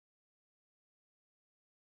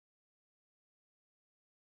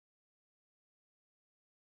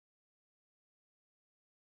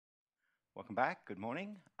Welcome back. Good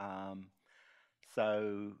morning.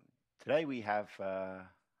 So today we have,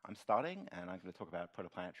 I'm starting and I'm going to talk about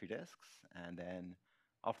protoplanetary disks. And then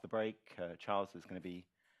after the break, Charles is going to be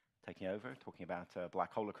taking over, talking about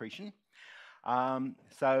black hole accretion.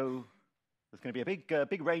 So there's going to be a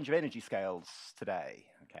big range of energy scales today.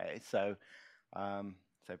 Okay, so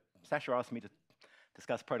Sasha asked me to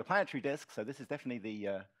discuss protoplanetary disks. So this is definitely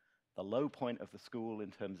the low point of the school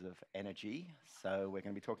in terms of energy. So we're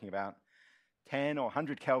going to be talking about 10 or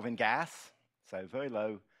 100 Kelvin gas, so very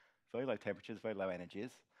low temperatures, very low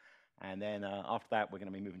energies. And then after that, we're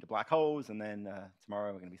going to be moving to black holes, and then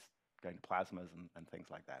tomorrow we're going to be going to plasmas and things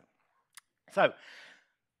like that. So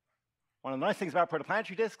one of the nice things about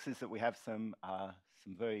protoplanetary disks is that we have some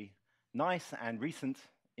very nice and recent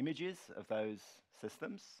images of those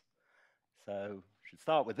systems. So we should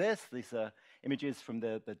start with this. These are images from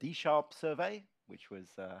the D-Sharp survey, which was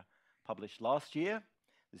published last year.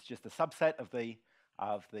 It's just a subset of the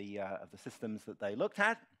systems that they looked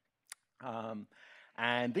at.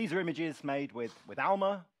 And these are images made with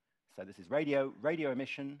ALMA. So this is radio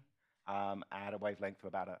emission at a wavelength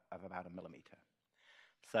of about a millimeter.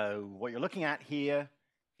 So what you're looking at here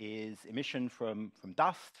is emission from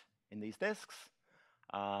dust in these disks.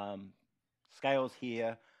 Scales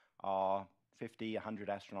here are 50, 100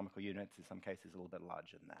 astronomical units, in some cases a little bit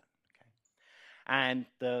larger than that. And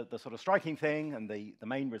the sort of striking thing and the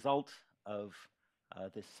main result of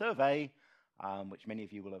this survey, which many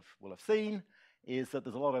of you will have seen, is that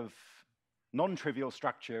there's a lot of non-trivial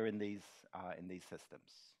structure in these systems.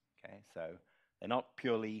 Okay, so they're not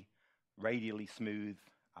purely radially smooth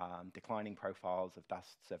declining profiles of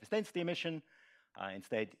dust surface density emission.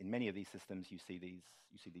 Instead, in many of these systems, you see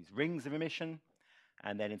these rings of emission,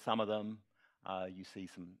 and then in some of them, you see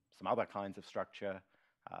some other kinds of structure.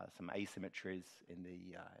 Some asymmetries in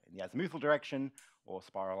the azimuthal direction, or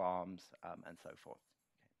spiral arms, and so forth.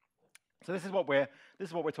 Okay. So this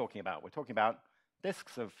is what we're talking about. We're talking about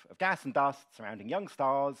disks of gas and dust surrounding young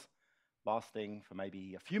stars, lasting for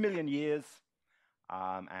maybe a few million years,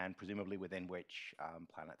 and presumably within which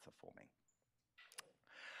planets are forming.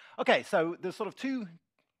 Okay, so there's sort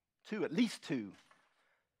of at least two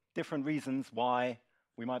different reasons why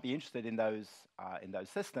we might be interested in those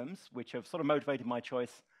systems, which have sort of motivated my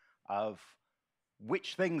choice of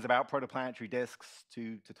which things about protoplanetary disks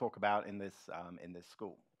to talk about in this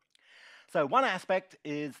school. So one aspect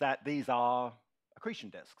is that these are accretion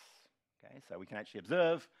disks. Okay, so we can actually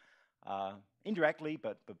observe indirectly,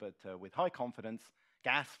 but with high confidence,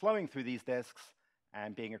 gas flowing through these disks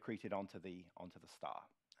and being accreted onto the star.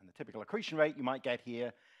 And the typical accretion rate you might get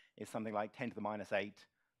here is something like 10 to the minus 8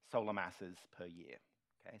 solar masses per year.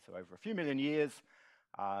 Okay, so over a few million years,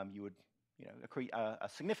 you would accrete a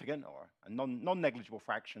significant or a non-negligible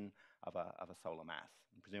fraction of a solar mass.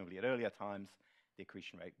 And presumably at earlier times, the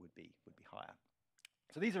accretion rate would be higher.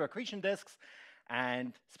 So these are accretion disks,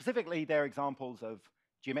 and specifically they're examples of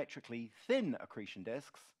geometrically thin accretion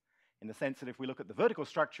disks, in the sense that if we look at the vertical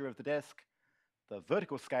structure of the disk, the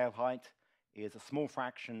vertical scale height is a small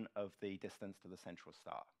fraction of the distance to the central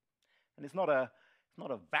star. And it's not a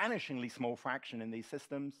vanishingly small fraction in these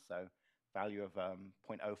systems, so value of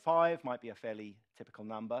 0.05 might be a fairly typical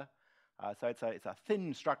number. So it's a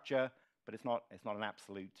thin structure, but it's not an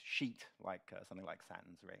absolute sheet like something like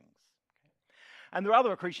Saturn's rings. Okay. And there are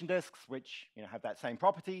other accretion disks which have that same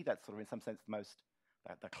property. That's sort of in some sense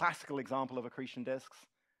the classical example of accretion disks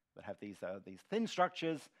that have these thin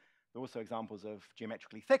structures. There are also examples of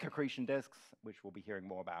geometrically thick accretion disks, which we'll be hearing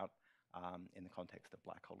more about in the context of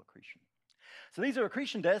black hole accretion. So these are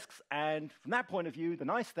accretion disks, and from that point of view, the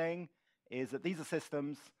nice thing is that these are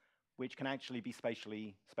systems which can actually be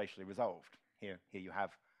spatially resolved. Here you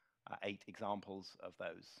have 8 examples of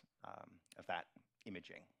those of that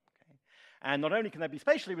imaging. Okay? And not only can they be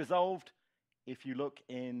spatially resolved, if you look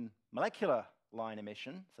in molecular line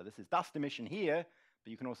emission, so this is dust emission here,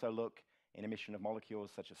 but you can also look in emission of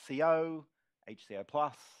molecules such as CO,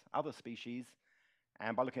 HCO+, other species,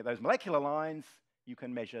 and by looking at those molecular lines, you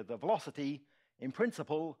can measure the velocity, in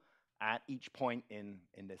principle, at each point in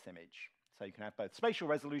this image. So you can have both spatial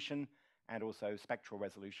resolution and also spectral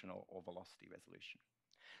resolution or velocity resolution.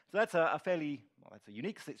 So that's that's a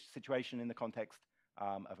unique situation in the context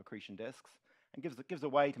of accretion disks, and gives a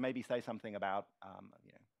way to maybe say something about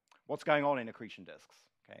what's going on in accretion disks.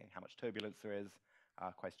 Okay, how much turbulence there is,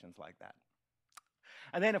 questions like that.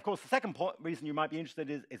 And then, of course, the second reason you might be interested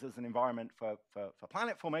is as an environment for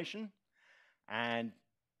planet formation. And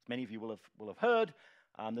as many of you will have heard,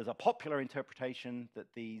 there's a popular interpretation that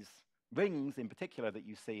these rings, in particular, that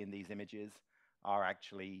you see in these images, are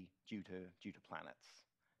actually due to planets.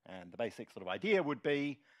 And the basic sort of idea would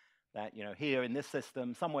be that here in this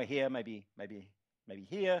system, somewhere here, maybe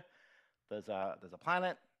here, there's a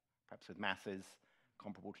planet, perhaps with masses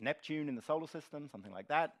comparable to Neptune in the solar system, something like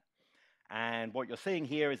that. And what you're seeing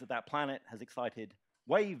here is that that planet has excited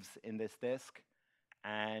waves in this disk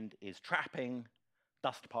and is trapping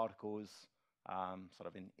dust particles sort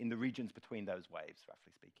of in the regions between those waves,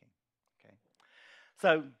 roughly speaking. Okay.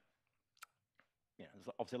 So there's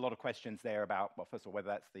obviously a lot of questions there about, well, first of all, whether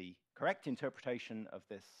that's the correct interpretation of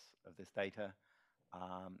this data,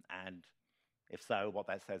 and if so, what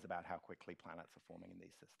that says about how quickly planets are forming in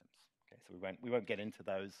these systems. Okay, so we won't get into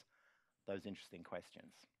those interesting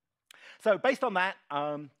questions. So based on that,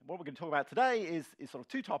 what we're going to talk about today is sort of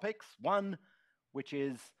two topics. One, which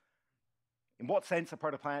is in what sense are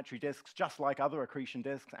protoplanetary disks just like other accretion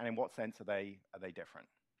disks, and in what sense are they different?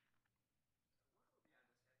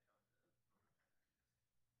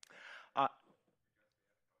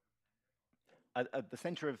 At the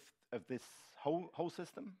center of this whole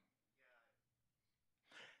system?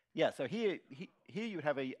 Yeah, so here you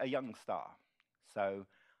have a young star. So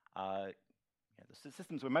the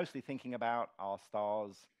systems we're mostly thinking about are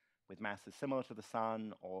stars with masses similar to the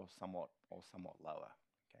sun or somewhat lower.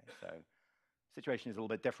 Okay, so the situation is a little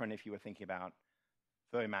bit different if you were thinking about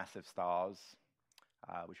very massive stars,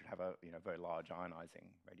 which would have a very large ionizing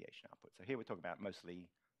radiation output. So here we're talking about mostly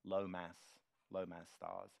low mass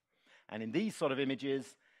stars. And in these sort of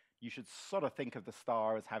images, you should sort of think of the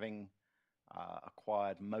star as having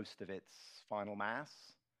acquired most of its final mass,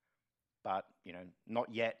 but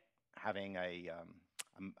not yet having a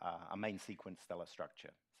main sequence stellar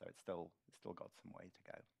structure. So it's still got some way to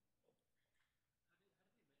go.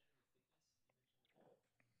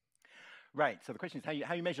 Right. So the question is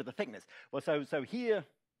how you measure the thickness. Well, so here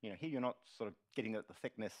you're not sort of getting at the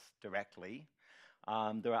thickness directly.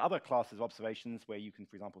 There are other classes of observations where you can,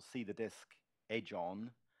 for example, see the disk edge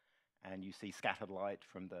on, and you see scattered light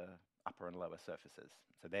from the upper and lower surfaces.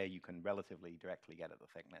 So there you can relatively directly get at the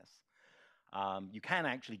thickness. You can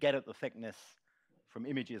actually get at the thickness from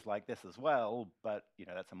images like this as well, but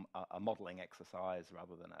that's a modeling exercise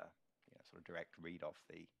rather than a sort of direct read off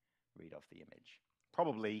the image.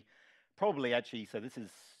 Probably actually. So this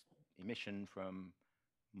is emission from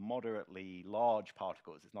moderately large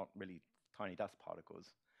particles. It's not really tiny dust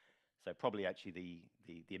particles. So probably actually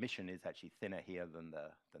the emission is actually thinner here than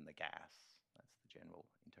the gas. That's the general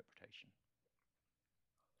interpretation.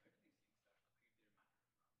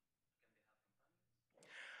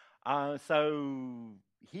 So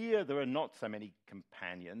here there are not so many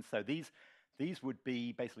companions. So these would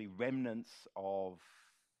be basically remnants of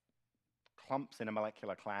clumps in a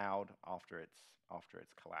molecular cloud after it's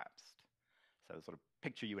collapsed. So the sort of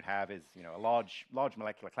picture you would have is a large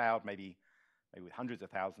molecular cloud, maybe with hundreds of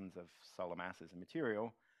thousands of solar masses and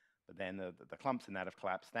material, but then the clumps in that have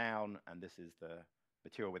collapsed down, and this is the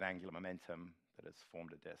material with angular momentum that has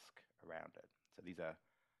formed a disk around it. So these are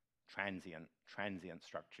transient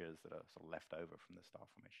structures that are sort of left over from the star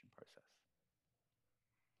formation process.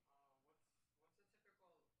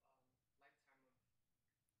 What's the typical lifetime of the disks?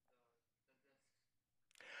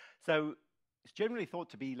 So it's generally thought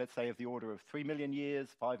to be, let's say, of the order of 3 million years,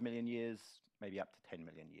 5 million years, maybe up to 10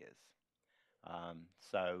 million years.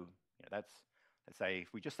 So that's, let's say,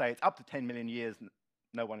 if we just say it's up to 10 million years,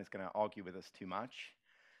 no one is going to argue with us too much.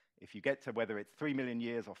 If you get to whether it's 3 million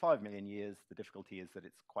years or 5 million years, the difficulty is that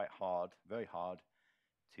it's quite hard, very hard,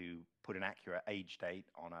 to put an accurate age date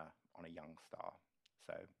on a young star.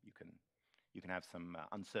 So you can have some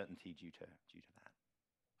uncertainty due to that.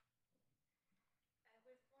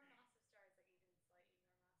 With more massive stars, like even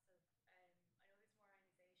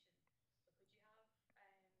slightly more massive,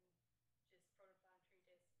 I know there's more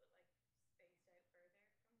ionization, but could you have just protoplanetary disks, but like spaced out further from the star, or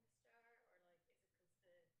like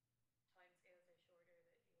is it because the time scales are shorter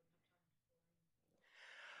that you wouldn't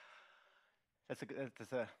have time to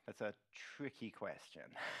form? That's a tricky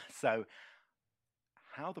question. So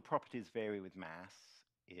how the properties vary with mass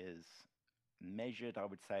is measured, I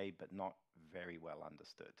would say, but not very well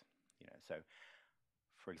understood. So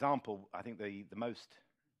for example, I think the most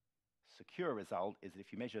secure result is that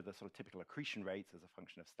if you measure the sort of typical accretion rates as a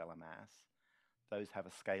function of stellar mass, those have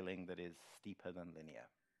a scaling that is steeper than linear,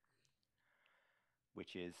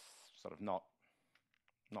 which is sort of not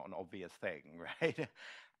an obvious thing, right?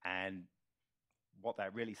 And what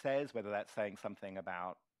that really says, whether that's saying something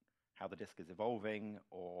about how the disk is evolving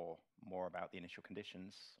or more about the initial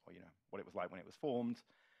conditions or what it was like when it was formed,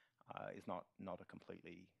 is not a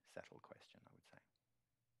completely settled question, I would say.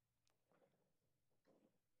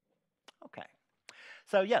 Okay.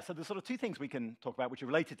 So yeah, so there's sort of two things we can talk about which are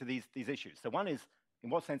related to these issues. So one is, in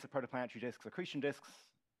what sense are protoplanetary disks accretion disks?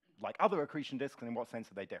 like other accretion disks, and in what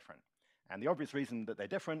sense are they different? And the obvious reason that they're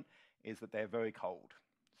different is that they're very cold.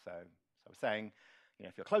 So we're saying,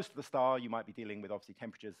 if you're close to the star, you might be dealing with obviously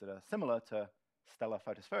temperatures that are similar to stellar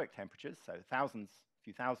photospheric temperatures, so a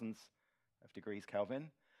few thousands of degrees Kelvin.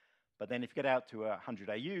 But then if you get out to 100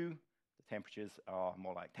 AU, the temperatures are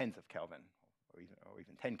more like tens of Kelvin, or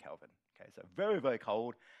even 10 Kelvin. Okay, so very, very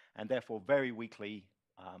cold, and therefore very weakly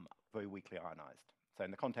ionized. So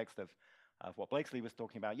in the context of what Blakesley was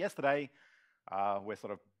talking about yesterday, we're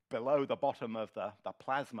sort of below the bottom of the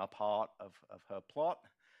plasma part of her plot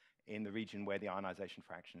in the region where the ionization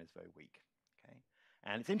fraction is very weak. Okay?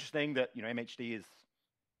 And it's interesting that MHD is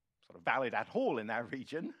sort of valid at all in that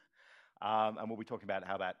region, and we'll be talking about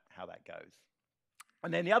how that goes.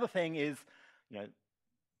 And then the other thing is,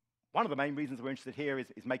 one of the main reasons we're interested here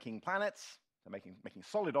is making planets, so making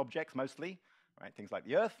solid objects mostly, right? Things like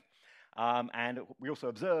the Earth. And we also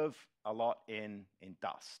observe a lot in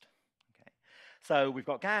dust. Okay? So we've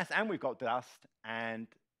got gas and we've got dust, and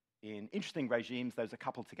in interesting regimes, those are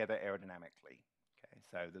coupled together aerodynamically. Okay?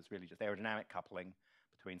 So there's really just aerodynamic coupling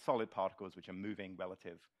between solid particles which are moving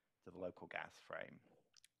relative to the local gas frame.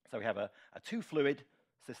 So we have a two-fluid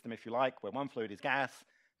system, if you like, where one fluid is gas,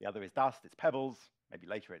 the other is dust, it's pebbles, maybe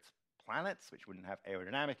later it's planets, which wouldn't have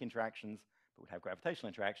aerodynamic interactions, but would have gravitational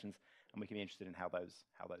interactions, and we can be interested in how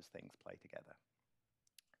those things play together.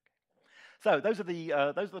 Okay. So those are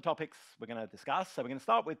the topics we're going to discuss. So we're going to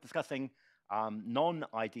start with discussing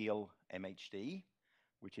non-ideal MHD,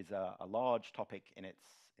 which is a large topic in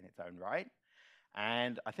its own right.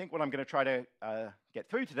 And I think what I'm going to try to get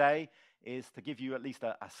through today is to give you at least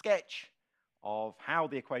a sketch of how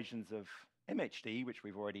the equations of MHD, which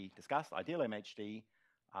we've already discussed, ideal MHD,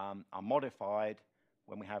 are modified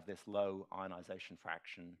when we have this low ionization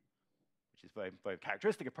fraction, which is very, very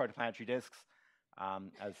characteristic of protoplanetary disks.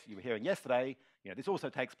 As you were hearing yesterday, this also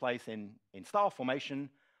takes place in star formation,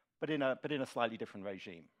 but in a slightly different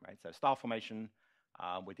regime, right? So star formation,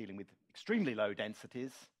 we're dealing with extremely low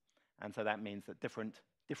densities, and so that means that different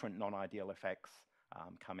non-ideal effects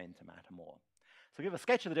come in to matter more. So give a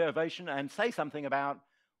sketch of the derivation and say something about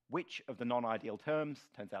which of the non-ideal terms,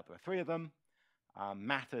 turns out there are 3 of them,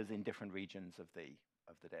 matters in different regions of the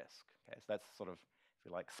disk. Okay, so that's sort of, if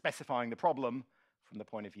you like, specifying the problem from the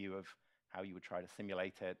point of view of how you would try to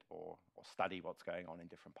simulate it or study what's going on in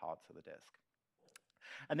different parts of the disk.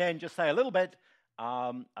 And then just say a little bit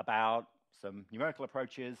about some numerical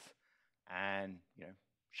approaches and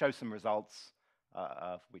show some results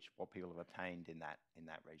of what people have obtained in that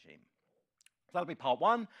regime. So that'll be part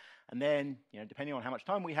 1, and then depending on how much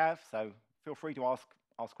time we have, so feel free to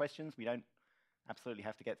ask questions. We don't absolutely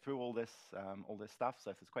have to get through all this stuff.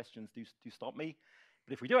 So if there's questions, do stop me.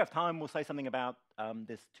 But if we do have time, we'll say something about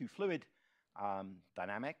this two-fluid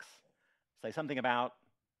dynamics. Say something about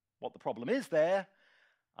what the problem is there.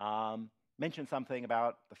 Mention something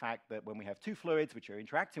about the fact that when we have 2 fluids which are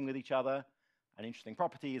interacting with each other, an interesting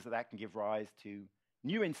property is that can give rise to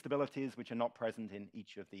new instabilities which are not present in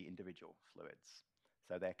each of the individual fluids.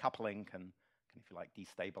 So their coupling can if you like,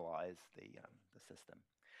 destabilize the system.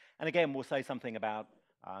 And again, we'll say something about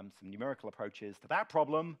some numerical approaches to that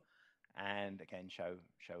problem, and again, show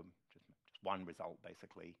just one result,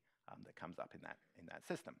 basically, that comes up in that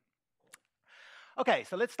system. Okay,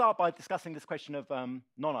 so let's start by discussing this question of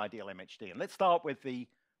non-ideal MHD. And let's start with the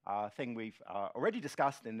thing we've already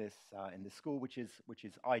discussed in this school, which is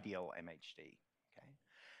ideal MHD. Okay?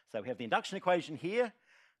 So we have the induction equation here,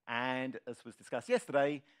 and as was discussed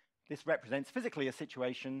yesterday, this represents physically a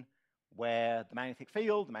situation where the magnetic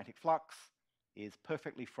field, the magnetic flux, is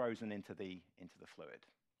perfectly frozen into the fluid.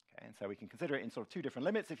 Okay? And so we can consider it in sort of 2 different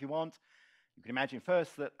limits if you want. You can imagine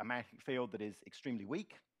first that a magnetic field that is extremely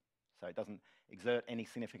weak, so it doesn't exert any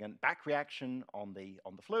significant back reaction on the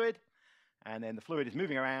fluid, and then the fluid is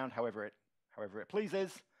moving around however it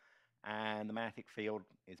pleases, and the magnetic field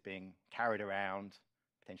is being carried around,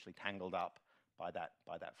 potentially tangled up by that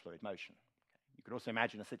fluid motion. Okay. You could also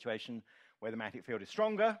imagine a situation where the magnetic field is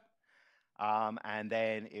stronger, and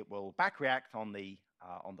then it will back react on the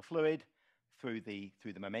fluid through the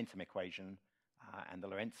momentum equation and the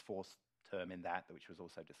Lorentz force term in that, which was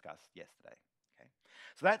also discussed yesterday. Okay.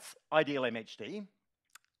 So that's ideal MHD.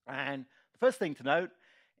 And the first thing to note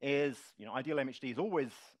is, ideal MHD is always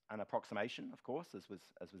an approximation, of course, as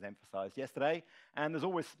was emphasized yesterday, and there's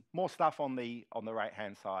always more stuff on the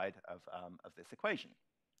right-hand side of this equation.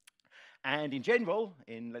 And in general,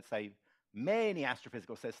 in, let's say, many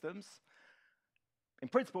astrophysical systems, in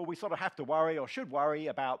principle, we sort of have to worry or should worry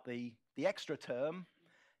about the extra term,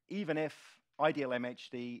 even if ideal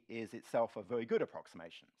MHD is itself a very good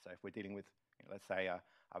approximation. So if we're dealing with, let's say, a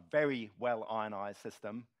very well ionized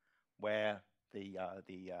system where the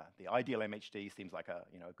ideal MHD seems like a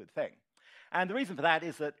good thing. And the reason for that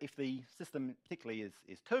is that if the system particularly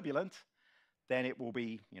is turbulent, then it will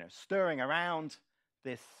be stirring around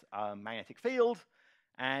this magnetic field,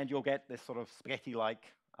 and you'll get this sort of spaghetti-like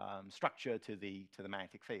structure to the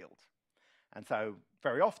magnetic field. And so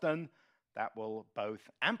very often that will both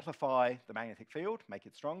amplify the magnetic field, make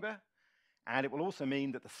it stronger, and it will also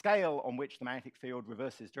mean that the scale on which the magnetic field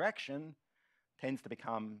reverses direction tends to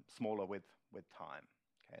become smaller with time.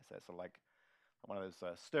 Okay, so it's sort of like one of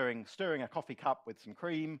those stirring a coffee cup with some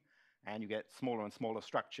cream, and you get smaller and smaller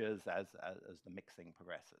structures as the mixing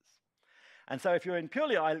progresses. And so if you're in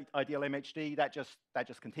purely ideal MHD, that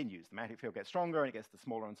just continues. The magnetic field gets stronger, and it gets to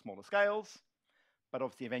smaller and smaller scales. But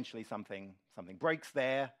obviously, eventually, something breaks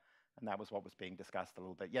there, and that was what was being discussed a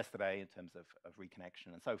little bit yesterday in terms of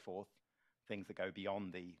reconnection and so forth, things that go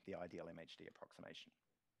beyond the ideal MHD approximation.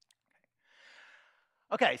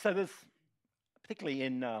 Okay, so there's, particularly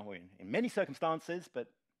in many circumstances, but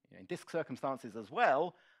in disk circumstances as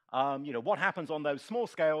well, what happens on those small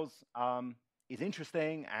scales is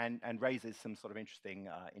interesting and raises some sort of interesting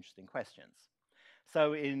questions.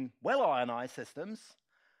 So in well-ionized systems,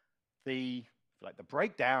 the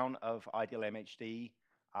breakdown of ideal MHD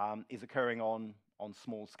is occurring on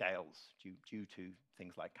small scales due to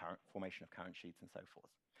things like formation of current sheets and so forth.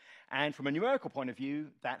 And from a numerical point of view,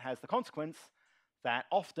 that has the consequence that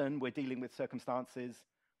often we're dealing with circumstances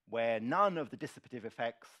where none of the dissipative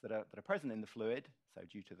effects that are present in the fluid, so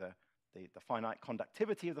due to the finite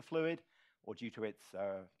conductivity of the fluid or due to its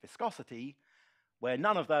viscosity, where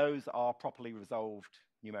none of those are properly resolved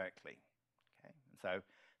numerically. Okay? And so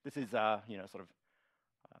this is sort of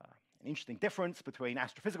an interesting difference between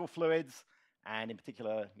astrophysical fluids and in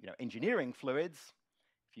particular engineering fluids.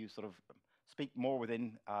 If you sort of speak more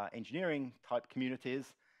within engineering type communities,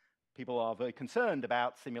 people are very concerned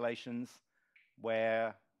about simulations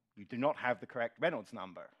where you do not have the correct Reynolds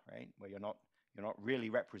number, right? Where you're not really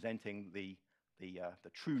representing the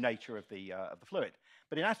true nature of the fluid.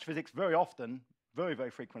 But in astrophysics, very often, very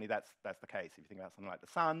frequently, that's the case. If you think about something like the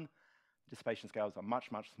sun, dissipation scales are much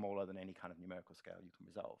smaller than any kind of numerical scale you can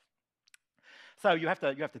resolve. So you have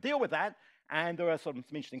to deal with that, and there are some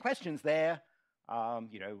interesting questions there,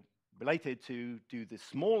 related to do the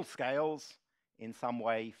small scales in some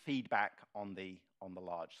way feedback on the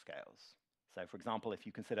large scales. So, for example, if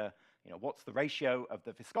you consider, what's the ratio of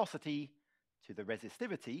the viscosity to the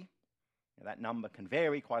resistivity, that number can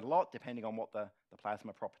vary quite a lot depending on what the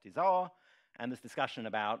plasma properties are. And there's discussion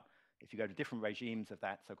about if you go to different regimes of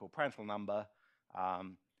that so-called Prandtl number,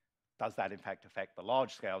 does that in fact affect the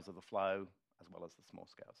large scales of the flow as well as the small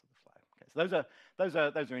scales of the flow? Okay, so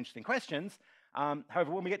those are interesting questions.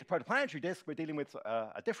 However, when we get to protoplanetary disk, we're dealing with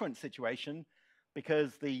a different situation,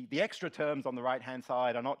 because the extra terms on the right-hand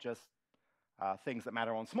side are not just things that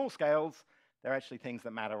matter on small scales, they're actually things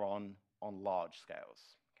that matter on large scales.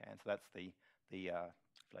 Okay, and so that's the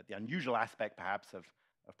unusual aspect, perhaps, of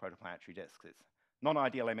protoplanetary disks. It's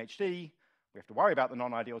non-ideal MHD, we have to worry about the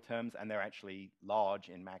non-ideal terms, and they're actually large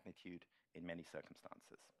in magnitude in many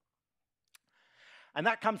circumstances. And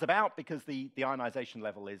that comes about because the ionization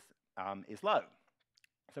level is low.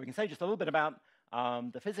 So we can say just a little bit about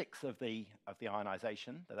the physics of the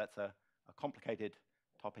ionization. That's a complicated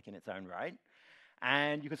topic in its own right.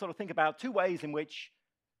 And you can sort of think about two ways in which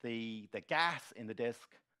the gas in the disk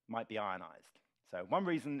might be ionized. So one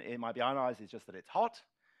reason it might be ionized is just that it's hot,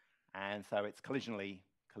 and so it's collisionally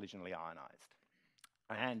ionized.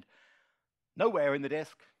 And nowhere in the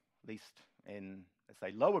disk, at least in, let's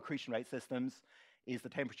say, low accretion rate systems, is the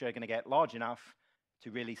temperature going to get large enough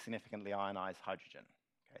to really significantly ionize hydrogen.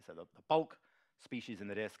 Okay, so the bulk species in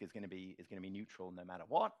the disk is going to be neutral no matter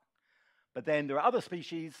what. But then there are other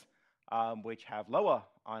species which have lower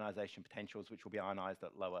ionization potentials, which will be ionized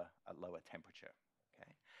at lower temperature.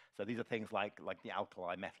 Okay, so these are things like the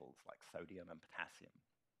alkali metals, like sodium and potassium.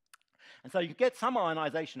 And so you get some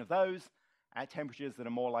ionization of those at temperatures that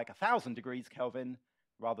are more like 1,000 degrees Kelvin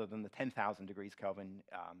rather than the 10,000 degrees Kelvin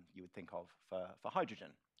you would think of for hydrogen.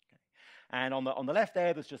 Okay. And on the left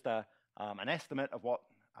there's just an estimate of what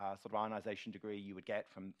sort of ionization degree you would get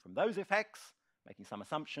from those effects, making some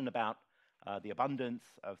assumption about the abundance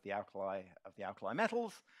of the alkali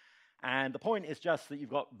metals. And the point is just that you've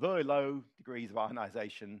got very low degrees of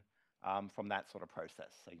ionization from that sort of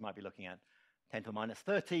process. So you might be looking at 10 to the minus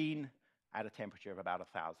 13 at a temperature of about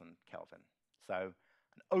 1,000 Kelvin. So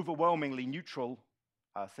an overwhelmingly neutral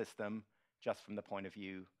system just from the point of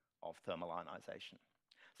view of thermal ionization.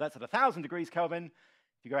 So that's at 1,000 degrees Kelvin.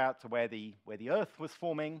 If you go out to where the Earth was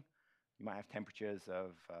forming, you might have temperatures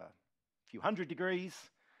of a few hundred degrees.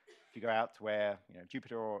 if you go out to where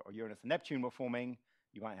Jupiter or Uranus and Neptune were forming,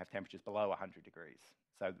 you might have temperatures below 100 degrees.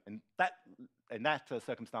 So in that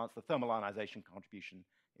circumstance, the thermal ionization contribution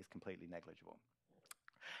is completely negligible.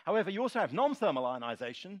 However, you also have non-thermal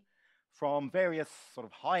ionization from various sort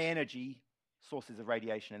of high-energy sources of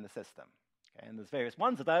radiation in the system. Okay, and there's various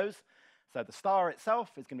ones of those. So the star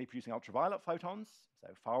itself is going to be producing ultraviolet photons, so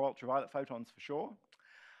far ultraviolet photons for sure.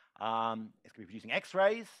 It's going to be producing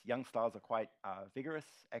X-rays. Young stars are quite vigorous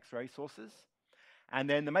X-ray sources. And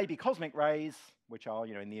then there may be cosmic rays, which are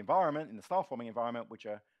in the environment, in the star-forming environment, which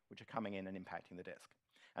are coming in and impacting the disk.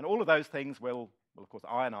 And all of those things will of course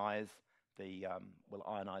ionize the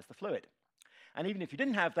fluid. And even if you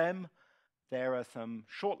didn't have them, there are some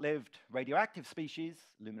short-lived radioactive species.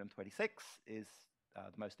 Aluminum-26 is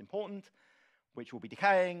the most important, which will be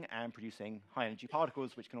decaying and producing high-energy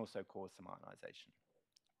particles, which can also cause some ionization.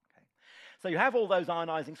 Okay. So you have all those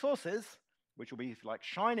ionizing sources, which will be, if you like,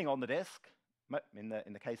 shining on the disk, in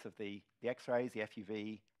the case of the X-rays, the FUV,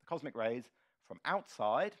 the cosmic rays, from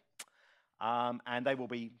outside, and they will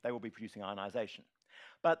be producing ionization.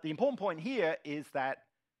 But the important point here is that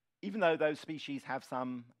even though those species have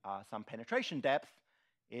some penetration depth,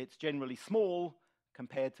 it's generally small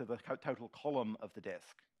compared to the total column of the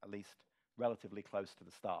disk, at least relatively close to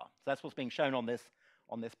the star. So that's what's being shown on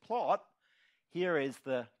this plot. Here is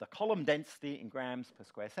the column density in grams per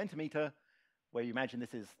square centimeter, where you imagine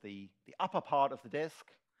this is the upper part of the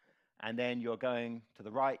disk, and then you're going to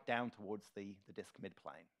the right down towards the disk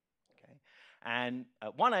midplane. Okay? And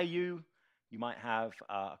at 1 AU, you might have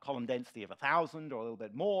a column density of 1,000 or a little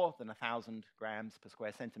bit more than 1,000 grams per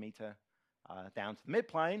square centimeter down to the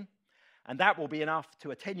midplane. And that will be enough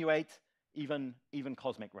to attenuate even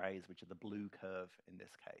cosmic rays, which are the blue curve in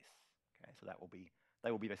this case. Okay, so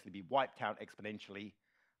they will basically be wiped out exponentially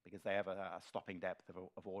because they have a stopping depth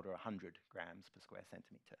of order 100 grams per square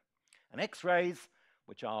centimeter. And X-rays,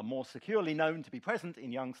 which are more securely known to be present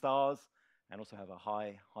in young stars and also have a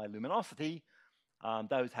high luminosity,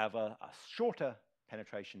 those have a shorter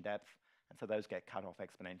penetration depth, and so those get cut off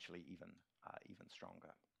exponentially even stronger.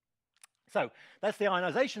 So that's the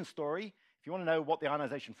ionization story. If you want to know what the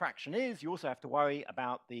ionization fraction is, you also have to worry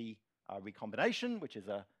about the recombination, which is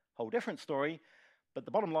a whole different story. But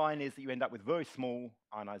the bottom line is that you end up with very small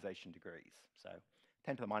ionization degrees. So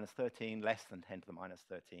 10 to the minus 13, less than 10 to the minus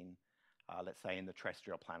 13, let's say in the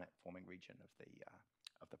terrestrial planet-forming region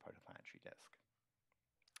of the protoplanetary disk.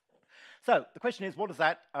 So the question is, what does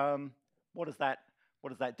that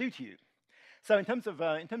do to you? So in terms of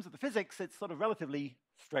the physics, it's sort of relatively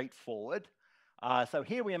straightforward. So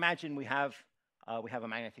here we imagine we have a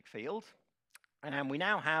magnetic field, and we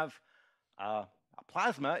now have a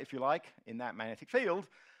plasma, if you like, in that magnetic field,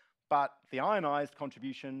 but the ionized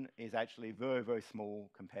contribution is actually very, very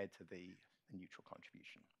small compared to the neutral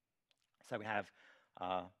contribution. So we have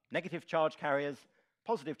negative charge carriers,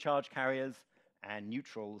 positive charge carriers, and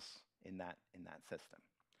neutrals in that system.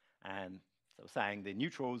 And so saying the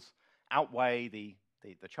neutrals outweigh the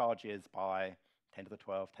charges by 10 to the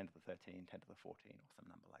 12, 10 to the 13, 10 to the 14, or some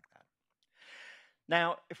number like that.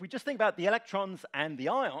 Now, if we just think about the electrons and the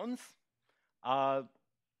ions,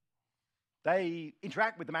 they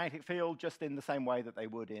interact with the magnetic field just in the same way that they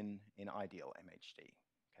would in ideal MHD.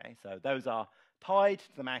 Okay, so those are tied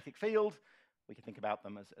to the magnetic field. We can think about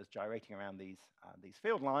them as gyrating around these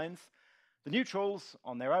field lines. The neutrals,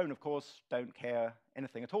 on their own, of course, don't care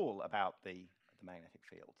anything at all about the magnetic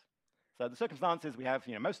field. So the circumstances we have,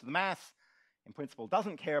 most of the mass, in principle,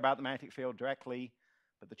 doesn't care about the magnetic field directly,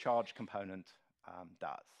 but the charge component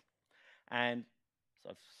does. And so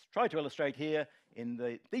I've tried to illustrate here,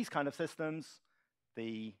 in these kind of systems,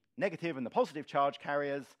 the negative and the positive charge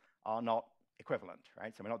carriers are not equivalent,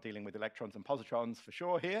 right? So we're not dealing with electrons and positrons for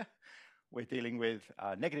sure here. We're dealing with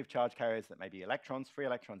negative charge carriers that may be electrons, free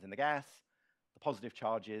electrons in the gas. The positive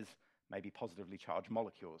charges may be positively charged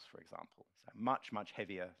molecules, for example. So much, much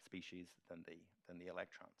heavier species than the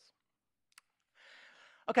electrons.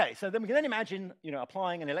 Okay, so then we can then imagine,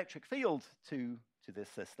 applying an electric field to this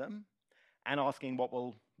system and asking what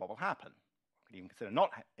will happen. We could even consider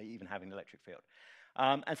not even having an electric field.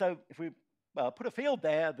 And so if we put a field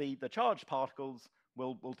there, the charged particles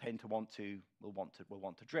will tend to want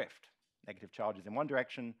to drift. Negative charges in one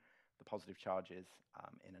direction, the positive charges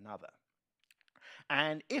in another.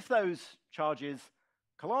 And if those charges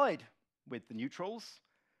collide with the neutrals,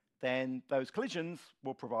 then those collisions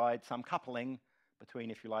will provide some coupling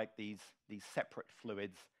between, if you like, these separate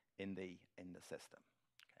fluids in the system.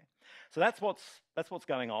 Okay. So that's what's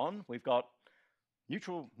going on. We've got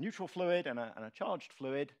neutral fluid and a charged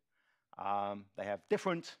fluid. They have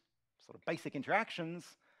different sort of basic interactions,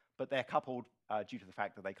 but they're coupled due to the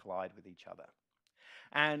fact that they collide with each other.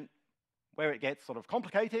 And where it gets sort of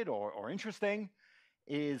complicated or interesting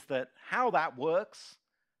is that how that works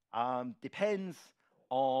depends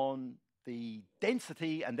on the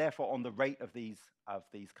density and therefore on the rate of these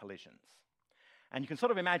collisions. And you can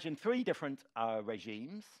sort of imagine three different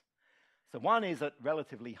regimes. So one is at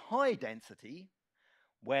relatively high density,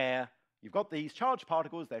 where you've got these charged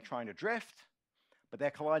particles, they're trying to drift, but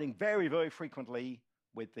they're colliding very, very frequently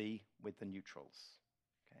with the neutrals.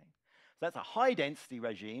 Okay? So that's a high density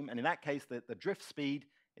regime, and in that case, the drift speed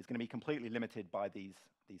is going to be completely limited by these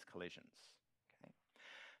collisions. Okay?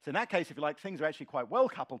 So in that case, if you like, things are actually quite well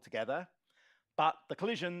coupled together, but the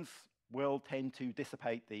collisions will tend to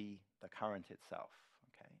dissipate the current itself.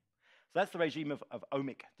 Okay? So that's the regime of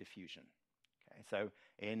ohmic diffusion. Okay? So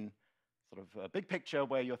in sort of a big picture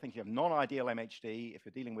where you're thinking of non-ideal MHD, if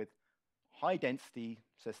you're dealing with high-density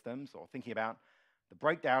systems or thinking about the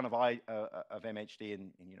breakdown of MHD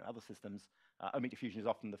in other systems, ohmic diffusion is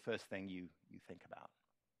often the first thing you think about.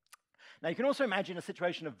 Now, you can also imagine a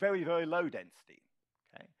situation of very, very low density.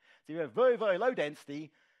 Okay? So you have very, very low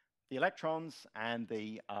density, the electrons and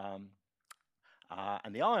the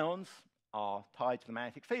ions are tied to the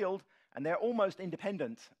magnetic field, and they're almost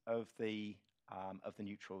independent of the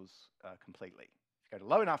neutrals completely. If you go to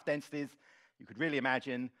low enough densities, you could really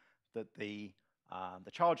imagine that the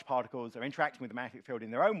charged particles are interacting with the magnetic field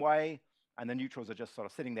in their own way, and the neutrals are just sort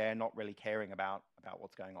of sitting there not really caring about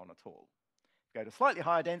what's going on at all. If you go to slightly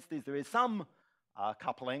higher densities, there is some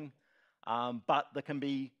coupling, but there can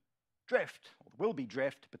be drift, or there will be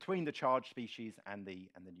drift, between the charged species and the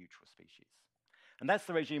neutral species. And that's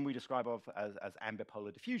the regime we describe as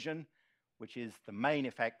ambipolar diffusion, which is the main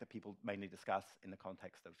effect that people mainly discuss in the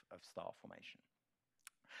context of star formation.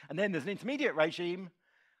 And then there's an intermediate regime,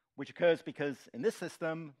 which occurs because in this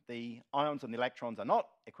system, the ions and the electrons are not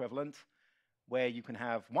equivalent, where you can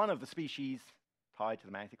have one of the species tied to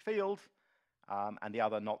the magnetic field and the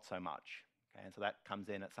other not so much. Okay? And so that comes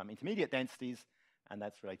in at some intermediate densities, and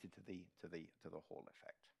that's related to the Hall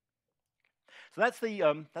effect. So that's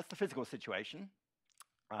the physical situation.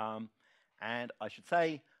 And I should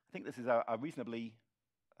say, I think this is a reasonably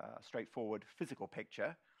straightforward physical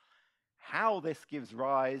picture. How this gives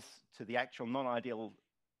rise to the actual non-ideal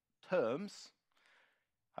terms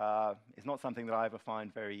is not something that I ever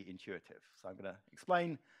find very intuitive. So I'm going to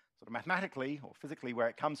explain sort of mathematically or physically where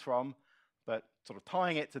it comes from, but sort of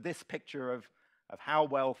tying it to this picture of how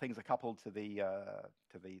well things are coupled to the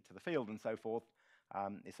field and so forth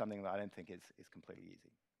is something that I don't think is completely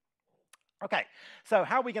easy. Okay, so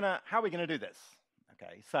how are we gonna do this?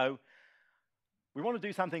 Okay, so we want to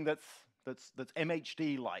do something that's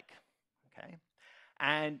MHD-like. Okay,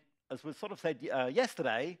 and as was sort of said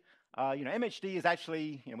yesterday, MHD is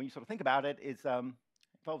actually, when you sort of think about it,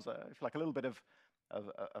 involves like a little bit of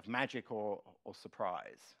magic or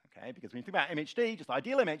surprise. Okay, because when you think about MHD, just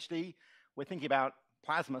ideal MHD, we're thinking about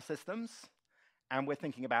plasma systems, and we're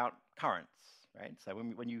thinking about currents, right? So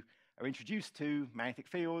when you are introduced to magnetic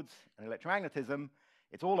fields and electromagnetism,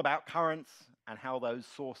 it's all about currents and how those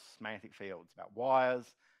source magnetic fields, about wires,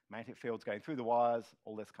 magnetic fields going through the wires,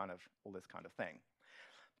 all this kind of thing.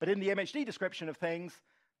 But in the MHD description of things,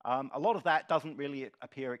 a lot of that doesn't really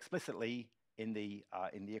appear explicitly in the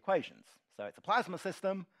equations. So it's a plasma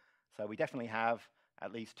system, so we definitely have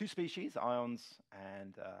at least two species, ions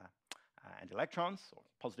and electrons, or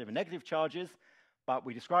positive and negative charges, but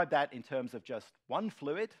we describe that in terms of just one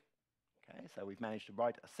fluid. Okay, so we've managed to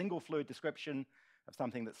write a single fluid description of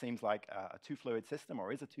something that seems like a two-fluid system,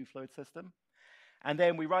 or is a two-fluid system. And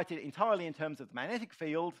then we write it entirely in terms of the magnetic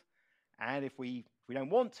field, and if we don't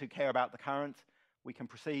want to care about the current, we can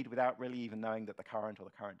proceed without really even knowing that the current or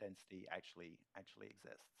the current density actually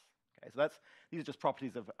exists. Okay, so these are just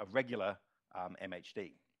properties of regular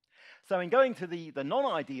MHD. So in going to the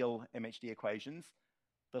non-ideal MHD equations,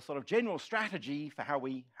 the sort of general strategy for how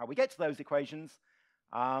we get to those equations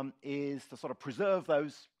is to sort of preserve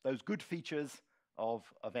those good features of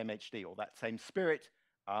MHD, or that same spirit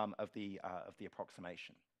of the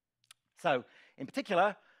approximation. So in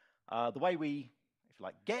particular, the way we, if you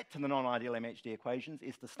like, get to the non-ideal MHD equations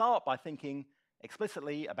is to start by thinking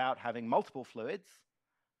explicitly about having multiple fluids,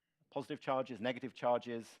 positive charges, negative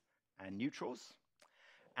charges, and neutrals.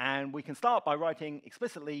 And we can start by writing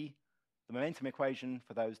explicitly the momentum equation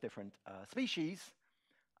for those different species,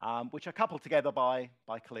 which are coupled together by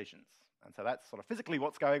collisions. And so that's sort of physically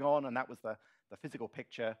what's going on, and that was the physical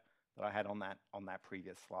picture that I had on that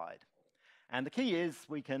previous slide. And the key is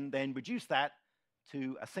we can then reduce that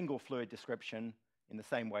to a single fluid description in the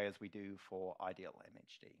same way as we do for ideal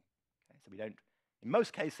MHD. Okay, so we don't, in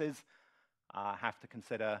most cases, have to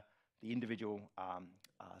consider the individual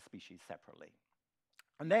species separately.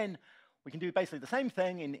 And then we can do basically the same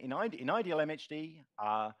thing in ideal MHD.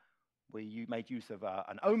 We made use of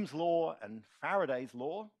an Ohm's law and Faraday's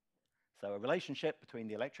law. So a relationship between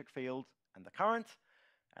the electric field and the current,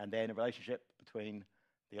 and then a relationship between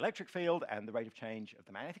the electric field and the rate of change of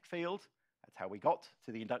the magnetic field. That's how we got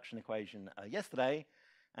to the induction equation yesterday.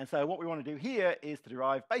 And so what we want to do here is to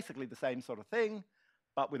derive basically the same sort of thing,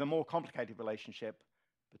 but with a more complicated relationship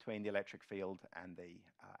between the electric field and the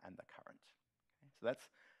current. Okay, so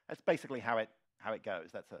that's basically how it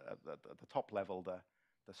goes. That's at the top level, the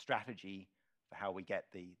strategy for how we get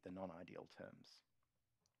the non-ideal terms.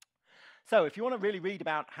 So if you want to really read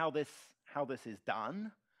about how this is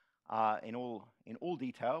done in all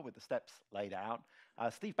detail with the steps laid out,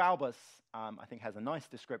 Steve Balbus, I think, has a nice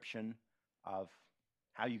description of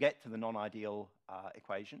how you get to the non-ideal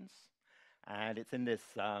equations. And it's in this,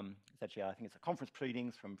 it's actually, I think it's a conference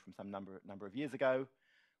proceedings from some number of years ago,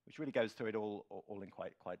 which really goes through it all in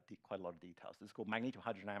quite a lot of details. It's called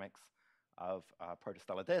Magnetohydrodynamics of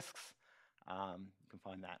Protostellar Disks. You can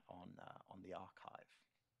find that on the archive.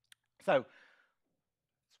 So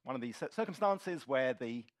it's one of these circumstances where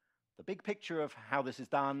the big picture of how this is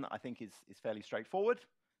done, I think, is fairly straightforward.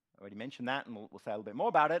 I already mentioned that, and we'll say a little bit more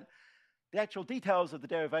about it. The actual details of the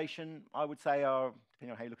derivation, I would say, are,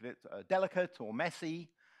 depending on how you look at it, delicate or messy.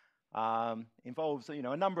 Involves, a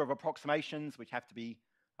number of approximations which have to be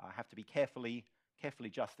carefully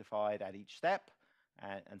justified at each step,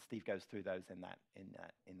 and Steve goes through those in that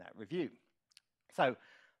review. So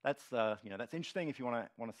that's interesting if you want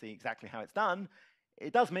to see exactly how it's done.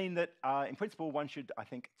 It does mean that, in principle, one should, I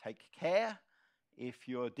think, take care if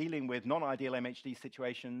you're dealing with non-ideal MHD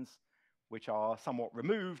situations which are somewhat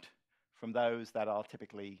removed from those that are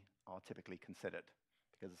typically considered,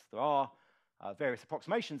 because there are various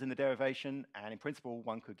approximations in the derivation, and in principle,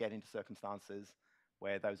 one could get into circumstances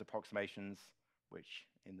where those approximations, which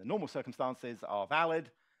in the normal circumstances are valid,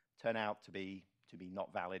 turn out to be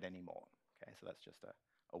not valid anymore. Okay, so that's just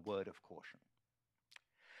a word of caution.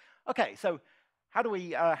 Okay, so how do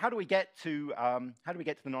we get to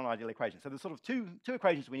the non-ideal equation? So there's sort of two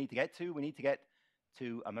equations we need to get to. We need to get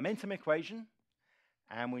to a momentum equation,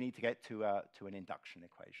 and we need to get to an induction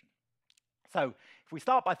equation. So if we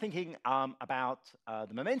start by thinking about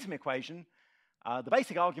the momentum equation, the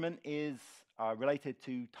basic argument is related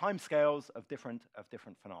to timescales of different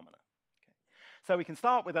phenomena. Okay. So we can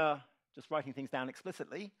start with just writing things down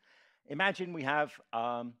explicitly. Imagine we have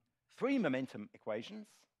 3 momentum equations,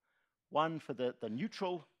 one for the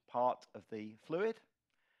neutral part of the fluid,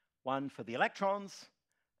 one for the electrons,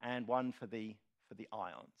 and one for the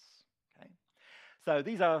ions. Okay. So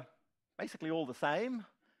these are basically all the same.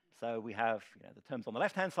 So we have the terms on the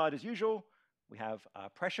left-hand side as usual. We have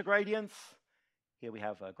pressure gradients. Here we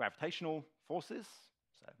have gravitational forces.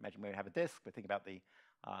 So imagine we have a disk, but think about the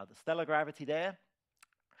stellar gravity there.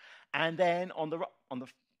 And then on the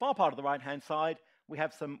far part of the right-hand side, we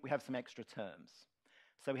have some extra terms.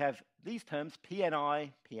 So we have these terms,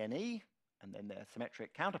 Pni, Pne, and then their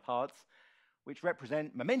symmetric counterparts, which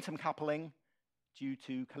represent momentum coupling due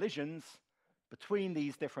to collisions between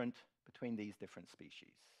these different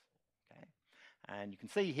species. Okay? And you can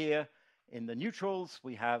see here in the neutrals,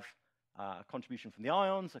 we have a contribution from the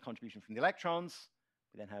ions, a contribution from the electrons.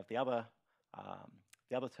 We then have the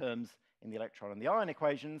other terms in the electron and the ion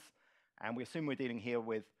equations, and we assume we're dealing here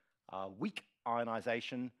with weak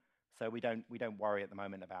ionization, so we don't worry at the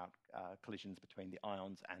moment about collisions between the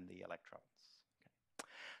ions and the electrons. Okay.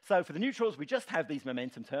 So for the neutrals, we just have these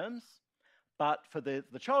momentum terms, but for the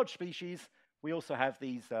charged species, we also have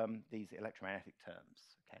these electromagnetic terms,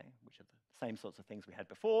 okay, which are the same sorts of things we had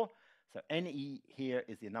before. So Ne here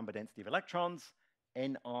is the number density of electrons,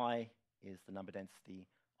 Ni is the number density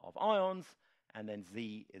of ions, and then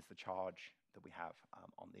Z is the charge that we have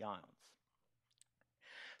on the ions.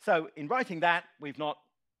 So in writing that, we've not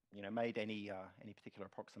made any particular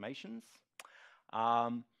approximations,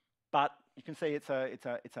 but you can see it's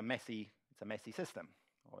a messy system,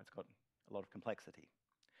 or it's got a lot of complexity.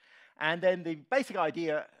 And then the basic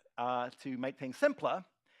idea to make things simpler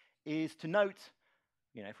is to note,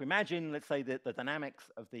 if we imagine, let's say, the dynamics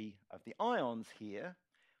of the ions here,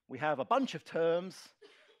 we have a bunch of terms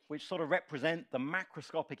which sort of represent the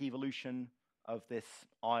macroscopic evolution of this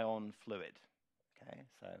ion fluid. Okay,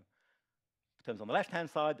 so terms on the left-hand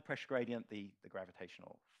side, the pressure gradient, the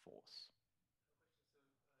gravitational force.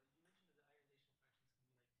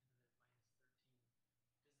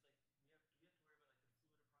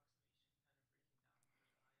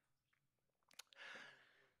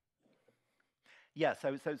 Yeah,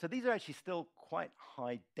 so these are actually still quite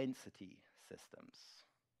high density systems.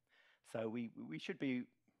 So we should be,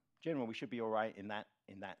 generally, we should be all right in that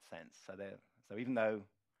sense. So even though,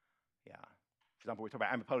 yeah, for example, we talk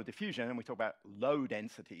about ambipolar diffusion and we talk about low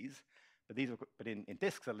densities, but in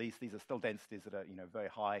disks at least, these are still densities that are very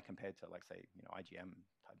high compared to, like, say, IgM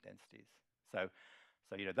type densities. So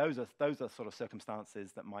those are sort of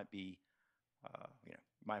circumstances that might be, you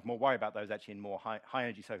might have more worry about those actually in more high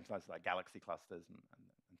energy circumstances like galaxy clusters and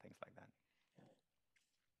things like that.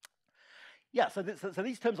 Yeah, so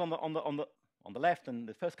these terms on the left and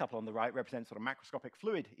the first couple on the right represent sort of macroscopic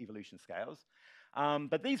fluid evolution scales.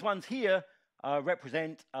 But these ones here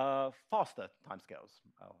represent faster timescales,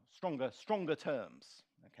 stronger terms.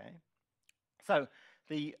 Okay, so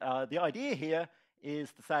the idea here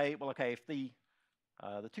is to say, well, okay, if the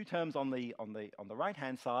two terms on the right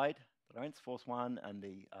hand side, the Lorentz force one and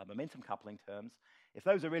the momentum coupling terms, if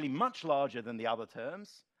those are really much larger than the other terms,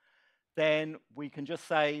 then we can just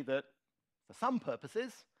say that for some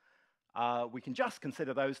purposes, we can just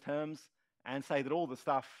consider those terms and say that all the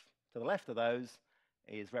stuff to the left of those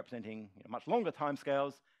is representing much longer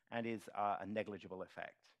timescales and is a negligible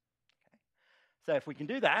effect. Okay. So if we can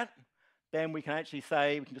do that, then we can actually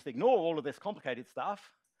say, we can just ignore all of this complicated stuff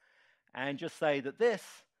and just say that this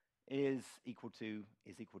is equal to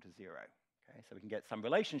 0. Okay. So we can get some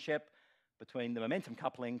relationship between the momentum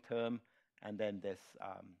coupling term and then this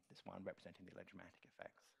one representing the electromagnetic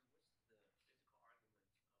effects.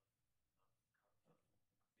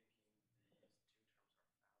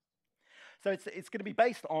 So it's going to be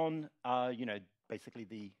based on,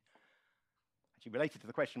 basically actually related to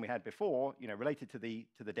the question we had before, related to the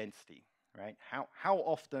density, right? How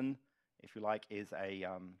often, if you like, is a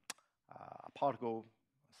particle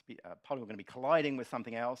going to be colliding with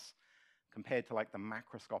something else compared to like the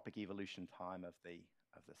macroscopic evolution time of the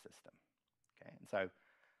system? Okay, and so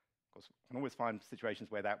of course we can always find situations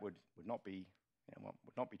where that would not be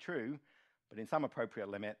would not be true, but in some appropriate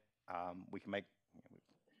limit, we can make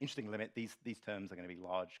interesting limit. These terms are going to be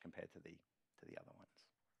large compared to the other ones.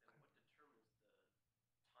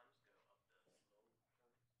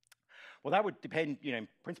 Well, that would depend, in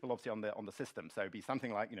principle, obviously, on the system. So it'd be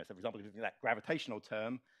something like, so for example, if you look at that gravitational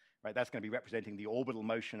term, right, that's going to be representing the orbital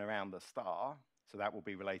motion around the star. So that will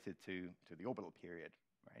be related to the orbital period,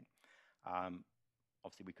 right?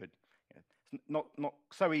 Obviously, we could, it's not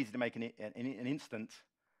so easy to make an instant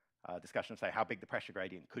discussion of, say, how big the pressure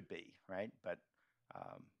gradient could be, right? But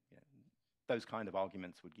those kind of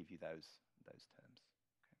arguments would give you those terms.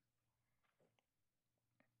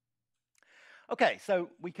 Okay, so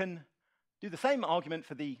we can do the same argument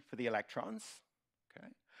for the electrons. Okay,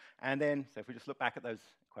 and then so if we just look back at those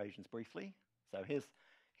equations briefly, so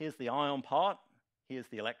here's the ion part, here's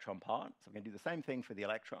the electron part. So we're going to do the same thing for the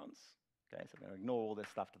electrons. Okay, so we're going to ignore all this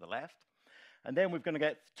stuff to the left, and then we're going to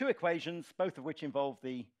get two equations, both of which involve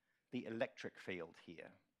the electric field here.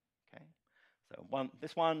 Okay. So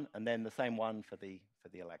this one, and then the same one for the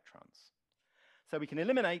electrons. So we can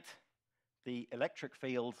eliminate the electric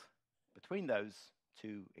field between those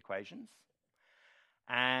two equations.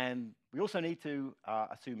 And we also need to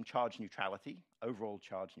assume charge neutrality, overall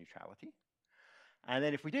charge neutrality. And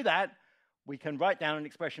then if we do that, we can write down an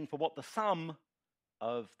expression for what the sum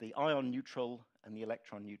of the ion neutral and the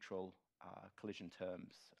electron neutral collision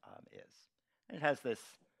terms is. And it has this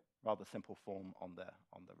rather simple form on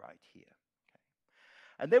the right here.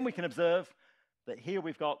 And then we can observe that here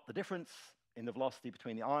we've got the difference in the velocity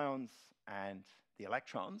between the ions and the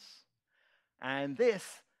electrons. And this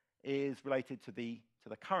is related to the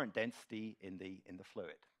current density in the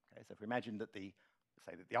fluid. Okay, so if we imagine that say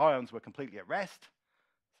that the ions were completely at rest,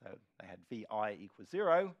 so they had VI equals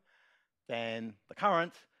 0, then the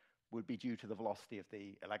current would be due to the velocity of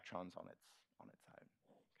the electrons on its own.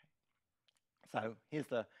 Okay. So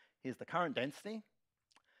here's the current density.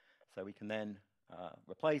 So we can then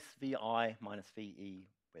replace VI minus VE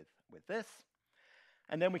with this.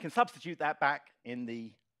 And then we can substitute that back in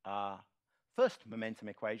the first momentum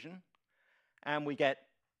equation, and we get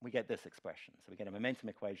this expression. So we get a momentum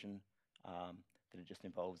equation that it just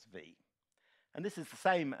involves V. And this is the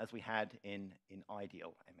same as we had in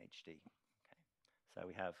ideal MHD. Okay. So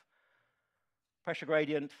we have pressure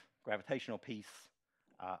gradient, gravitational piece,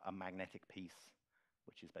 a magnetic piece,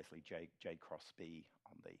 which is basically J cross B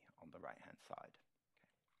on the right-hand side.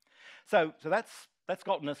 Okay. So that's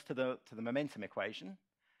gotten us to the momentum equation,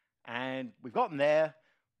 and we've gotten there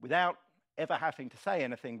without ever having to say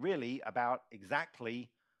anything really about exactly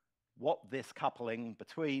what this coupling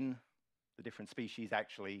between the different species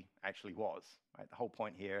actually was. Right? The whole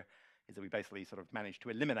point here is that we basically sort of managed to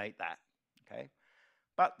eliminate that. Okay,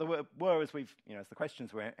 but there were as we've as the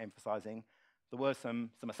questions were emphasizing, there were some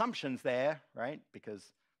assumptions there, right?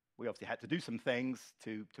 Because we obviously had to do some things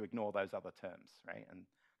to ignore those other terms, right? And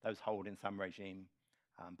those hold in some regime,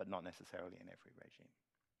 but not necessarily in every regime.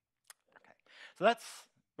 Okay, so that's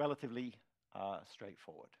relatively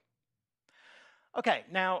straightforward. Okay,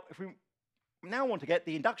 now if we now want to get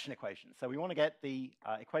the induction equation, so we want to get the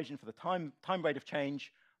equation for the time rate of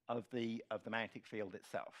change of the magnetic field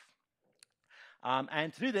itself.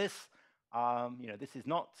 And to do this, this is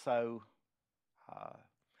not so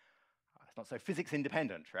it's not so physics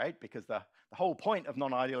independent, right? Because the whole point of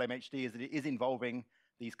non-ideal MHD is that it is involving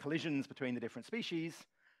these collisions between the different species,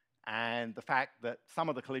 and the fact that some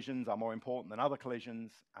of the collisions are more important than other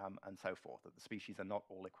collisions, and so forth, that the species are not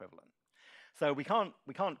all equivalent. So we can't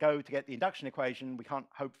go to get the induction equation. We can't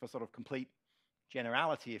hope for sort of complete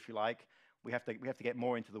generality, if you like. We have to get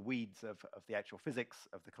more into the weeds of the actual physics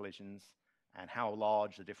of the collisions and how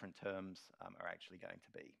large the different terms are actually going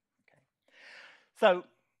to be. Okay. So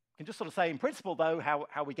we can just sort of say in principle, though,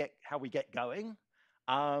 how we get going.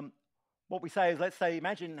 What we say is, let's say,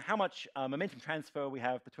 imagine how much momentum transfer we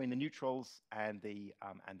have between the neutrals and the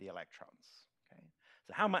electrons. Okay.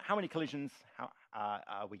 So how many collisions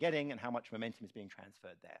are we getting, and how much momentum is being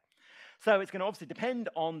transferred there? So it's going to obviously depend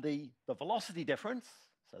on the velocity difference,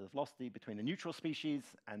 so the velocity between the neutral species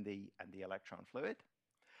and the electron fluid.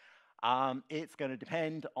 It's going to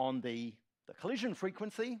depend on the collision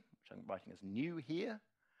frequency, which I'm writing as nu here,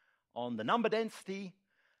 on the number density,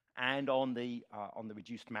 and on the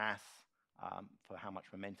reduced mass for how much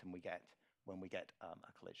momentum we get when we get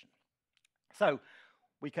a collision. So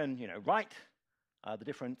we can write the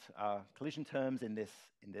different collision terms in this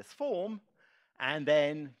form, and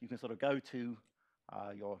then you can sort of go to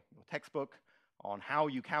your textbook on how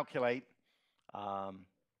you calculate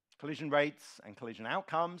collision rates and collision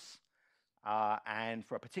outcomes, and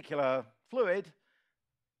for a particular fluid,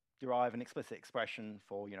 derive an explicit expression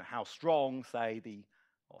for how strong, say,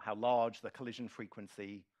 or how large the collision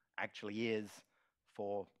frequency actually is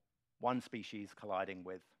for one species colliding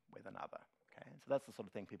with another. Okay, so that's the sort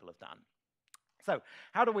of thing people have done. So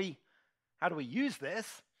how do we use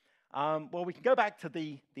this? Well, we can go back to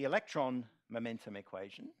the electron momentum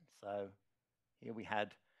equation. So here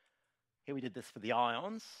we did this for the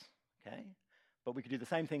ions, okay? But we could do the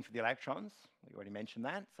same thing for the electrons. We already mentioned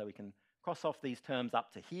that. So we can cross off these terms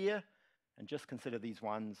up to here and just consider these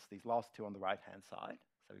last two on the right-hand side.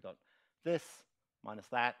 So we've got this minus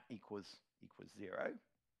that equals 0.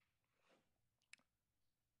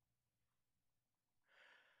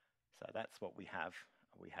 So that's what we have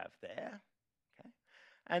there. Okay,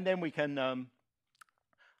 and then we can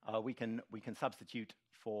substitute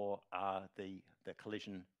for the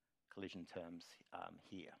collision terms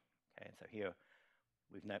here. Okay, and so here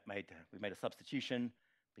we've made a substitution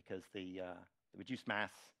because the reduced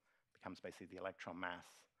mass becomes basically the electron mass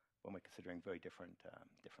when we're considering very different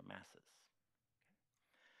masses. Okay.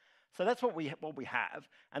 So that's what we have,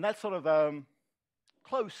 and that's sort of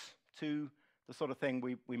close to the sort of thing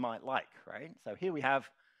we might like, right? So here we have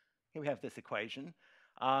this equation.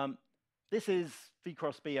 This is V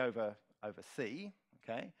cross B over C,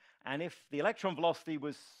 okay? And if the electron velocity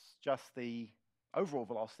was just the overall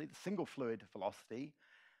velocity, the single fluid velocity,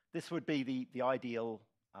 this would be the ideal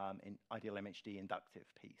ideal MHD inductive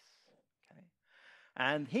piece, okay?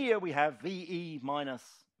 And here we have VE minus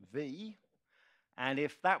V, and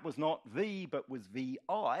if that was not V but was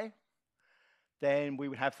VI, then we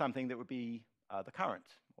would have something that would be the current,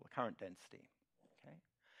 or the current density, okay?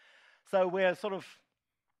 So we're sort of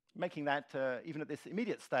making that, even at this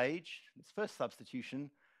immediate stage, this first substitution,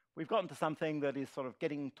 we've gotten to something that is sort of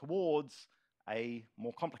getting towards a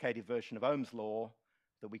more complicated version of Ohm's law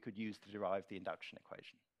that we could use to derive the induction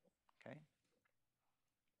equation, okay?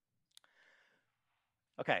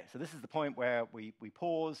 Okay, so this is the point where we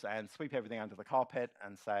pause and sweep everything under the carpet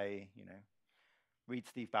and say, read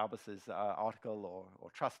Steve Balbus's article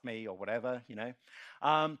or trust me or whatever,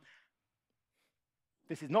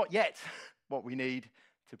 This is not yet what we need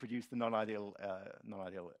to produce the non-ideal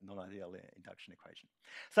induction equation.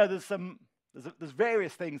 So there's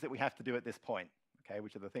various things that we have to do at this point, okay,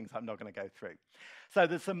 which are the things I'm not going to go through. So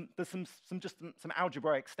there's some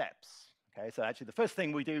algebraic steps, okay. So actually the first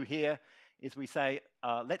thing we do here is we say,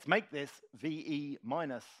 let's make this VE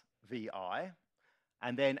minus VI,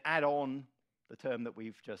 and then add on the term that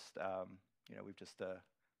we've just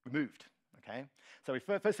removed, okay? So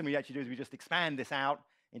first thing we actually do is we just expand this out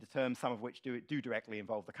into terms, some of which do directly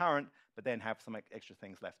involve the current, but then have some extra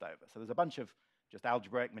things left over. So there's a bunch of just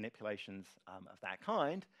algebraic manipulations of that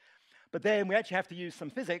kind. But then we actually have to use some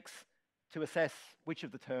physics to assess which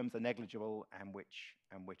of the terms are negligible and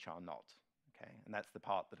which are not, okay? And that's the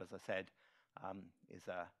part that, as I said, is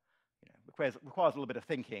requires a little bit of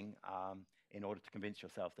thinking in order to convince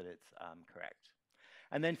yourself that it's correct.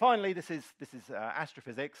 And then finally, this is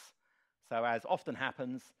astrophysics. So as often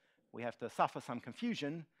happens, we have to suffer some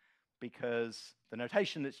confusion because the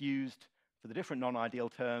notation that's used for the different non-ideal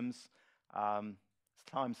terms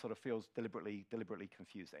sometimes sort of feels deliberately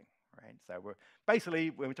confusing, right? So we're basically,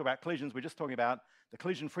 when we talk about collisions, we're just talking about the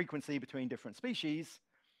collision frequency between different species,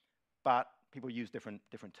 but people use different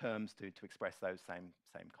terms to express those same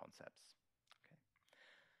concepts.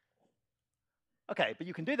 Okay, but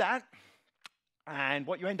you can do that, and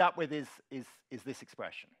what you end up with is this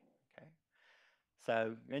expression. Okay,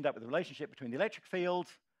 so you end up with a relationship between the electric field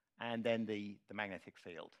and then the magnetic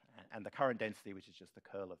field, and the current density, which is just the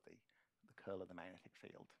curl of the magnetic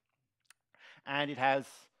field. And it has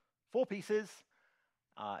 4 pieces.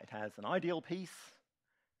 It has an ideal piece,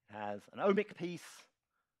 it has an ohmic piece,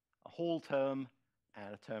 a Hall term,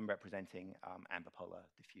 and a term representing ambipolar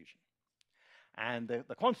diffusion. And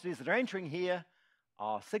the quantities that are entering here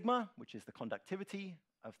are sigma, which is the conductivity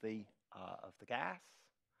of the gas,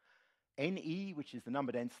 Ne, which is the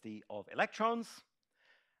number density of electrons,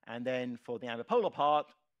 and then for the ambipolar part,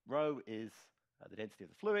 rho is the density of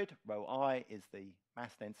the fluid, rho I is the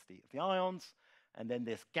mass density of the ions, and then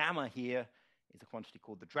this gamma here is a quantity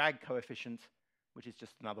called the drag coefficient, which is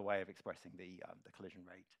just another way of expressing the collision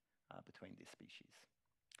rate between these species.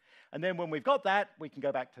 And then when we've got that, we can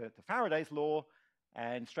go back to Faraday's law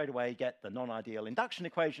and straight away get the non-ideal induction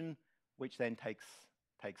equation, which then takes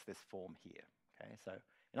this form here. Okay, so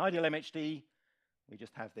in ideal MHD, we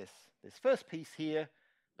just have this first piece here,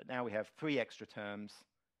 but now we have 3 extra terms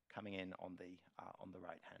coming in on the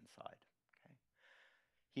right-hand side. Okay.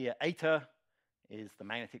 Here, eta is the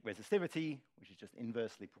magnetic resistivity, which is just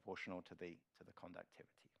inversely proportional to the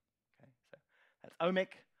conductivity. Okay, so that's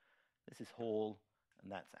ohmic, this is Hall,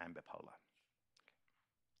 and that's ambipolar.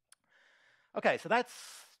 Okay, so that's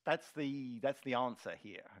the answer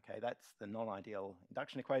here. Okay, that's the non-ideal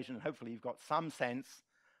induction equation, and hopefully you've got some sense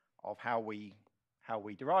of how we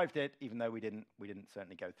derived it, even though we didn't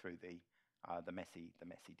certainly go through the messy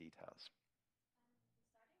details.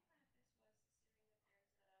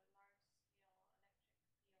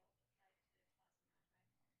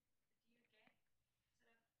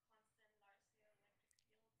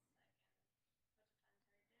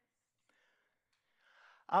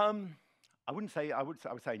 I wouldn't say. I would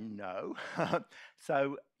say no.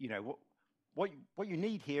 So what you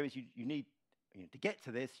need here is you need to get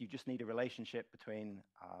to this. You just need a relationship between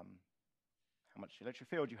how much electric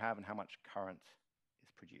field you have and how much current is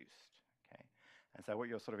produced. Okay, and so what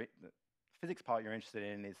you're the physics part you're interested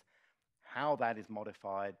in is how that is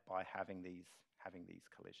modified by having these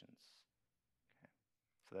collisions. Okay,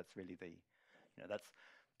 so that's really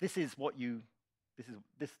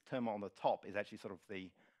this term on the top is actually sort of the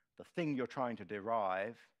thing you're trying to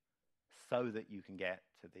derive so that you can get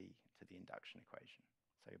to the induction equation.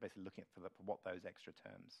 So you're basically looking at for what those extra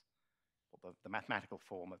terms, what the mathematical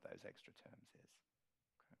form of those extra terms is.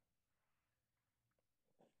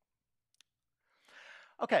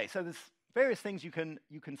 Okay, so there's various things you can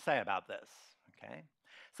say about this. Okay,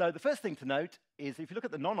 so the first thing to note is if you look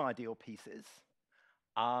at the non-ideal pieces,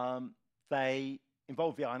 they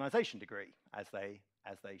involve the ionization degree as they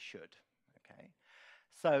should. Okay,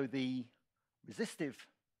 so the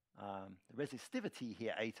resistivity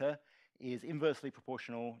here, eta, is inversely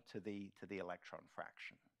proportional to the electron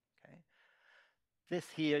fraction. Okay, this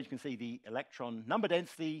here you can see the electron number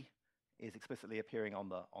density is explicitly appearing on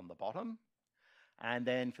the bottom, and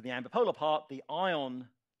then for the ambipolar part, the ion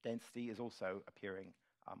density is also appearing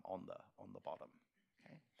on the bottom.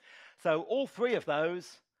 Okay, so all 3 of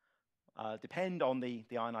those depend on the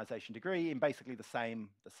ionization degree in basically the same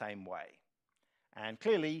way. And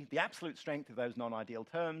clearly, the absolute strength of those non-ideal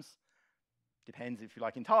terms depends, if you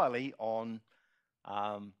like, entirely on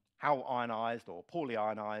how ionized or poorly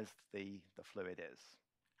ionized the fluid is.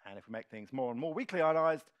 And if we make things more and more weakly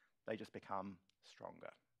ionized, they just become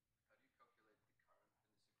stronger.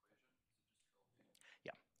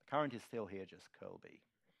 Yeah, the current is still here, just curl B.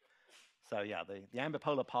 So yeah, the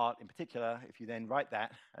ambipolar part in particular, if you then write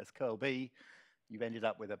that as curl B, you've ended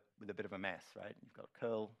up with a bit of a mess, right? You've got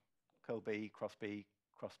curl B, cross B,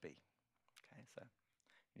 cross B. Okay, so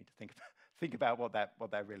you need to think about what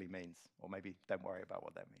that really means, or maybe don't worry about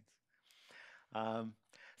what that means.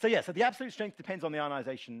 So yeah, so the absolute strength depends on the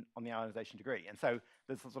ionization degree, and so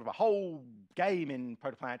there's sort of a whole game in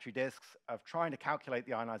protoplanetary disks of trying to calculate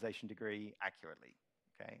the ionization degree accurately.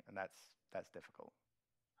 Okay, and that's difficult.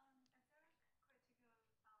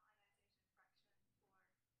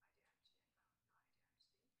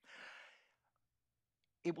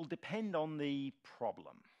 It will depend on the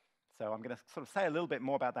problem. So I'm going to sort of say a little bit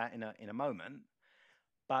more about that in a moment.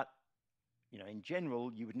 But in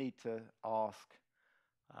general, you would need to ask,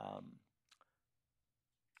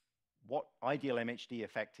 what ideal MHD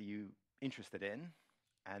effect are you interested in?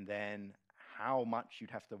 And then how much you'd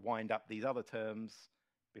have to wind up these other terms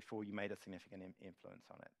before you made a significant influence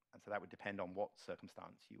on it. And so that would depend on what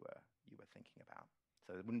circumstance you were thinking about.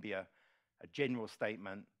 So it wouldn't be a general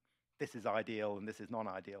statement, this is ideal and this is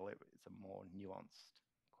non-ideal. It's a more nuanced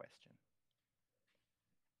question.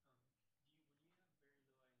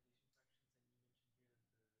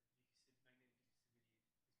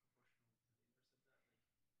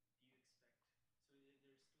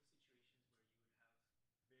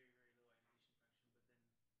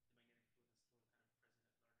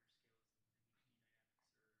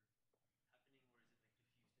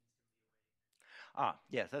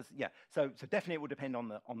 Yes, yeah. So definitely it will depend on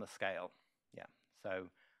the scale. Yeah. So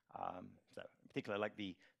in particular, like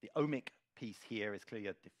the ohmic piece here is clearly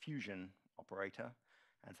a diffusion operator,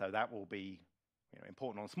 and so that will be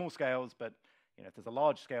important on small scales. But if there's a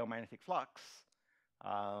large scale magnetic flux,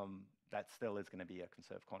 that still is going to be a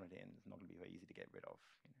conserved quantity and it's not going to be very easy to get rid of.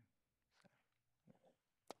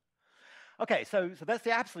 Okay, so that's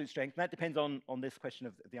the absolute strength, and that depends on this question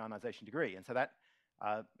of the ionization degree, and so that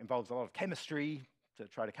involves a lot of chemistry to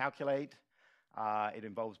try to calculate. It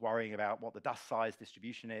involves worrying about what the dust size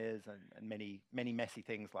distribution is and many messy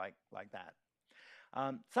things like that.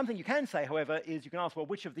 Something you can say, however, is you can ask, well,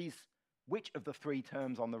 which of the three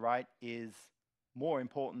terms on the right is more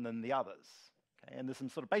important than the others? Okay, and there's some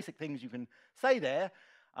sort of basic things you can say there.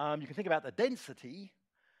 You can think about the density,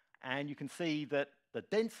 and you can see that the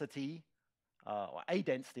density, or a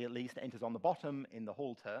density at least, enters on the bottom in the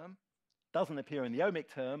Hall term, doesn't appear in the ohmic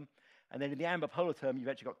term, and then in the amber polar term, you've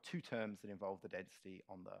actually got two terms that involve the density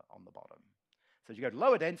on the bottom. So as you go to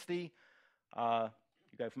lower density,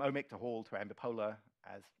 you go from ohmic to Hall to amber polar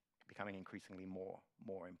as becoming increasingly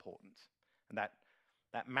more important, and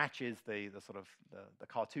that matches the sort of the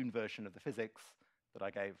cartoon version of the physics that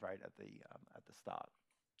I gave right at the start.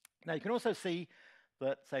 Now you can also see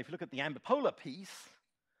that, say, if you look at the amber polar piece,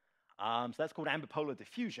 so that's called amber polar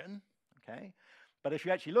diffusion, okay? But if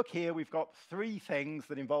you actually look here, we've got three things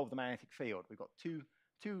that involve the magnetic field. We've got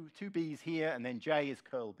two B's here, and then J is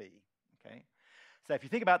curl B, okay? So if you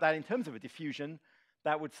think about that in terms of a diffusion,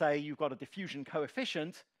 that would say you've got a diffusion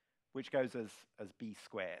coefficient, which goes as B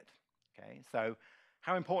squared, okay? So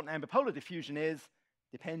how important amber polar diffusion is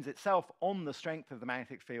depends itself on the strength of the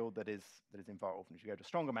magnetic field that is involved. And as you go to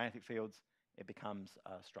stronger magnetic fields, it becomes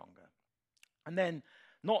stronger. And then,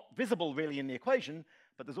 not visible really in the equation,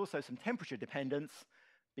 but there's also some temperature dependence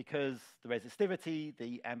because the resistivity,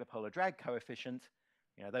 the amber polar drag coefficient,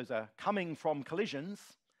 those are coming from collisions,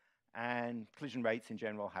 and collision rates in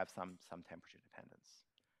general have some temperature dependence.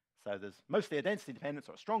 So there's mostly a density dependence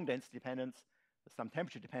or a strong density dependence. There's some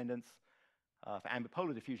temperature dependence. For amber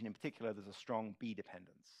polar diffusion in particular, there's a strong B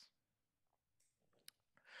dependence.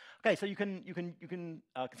 Okay, so you can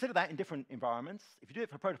consider that in different environments. If you do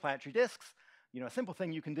it for protoplanetary disks, a simple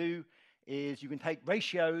thing you can do is you can take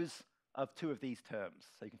ratios of two of these terms.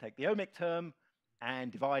 So you can take the ohmic term and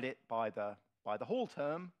divide it by the Hall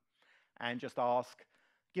term, and just ask,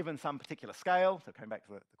 given some particular scale, so coming back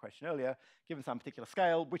to the question earlier, given some particular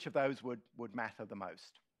scale, which of those would matter the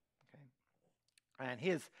most? Okay. And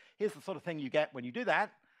here's the sort of thing you get when you do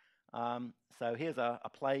that. So here's a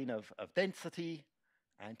plane of density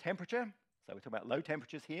and temperature. So we're talking about low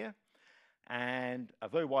temperatures here, and a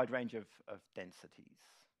very wide range of densities.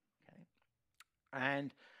 Okay.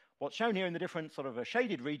 And what's shown here in the different sort of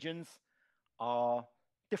shaded regions are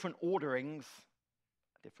different orderings,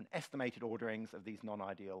 different estimated orderings of these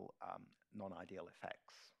non-ideal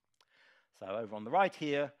effects. So over on the right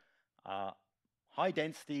here, high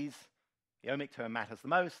densities, the ohmic term matters the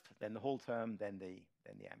most, then the Hall term, then the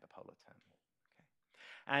amber polar term.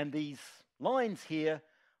 Okay. And these lines here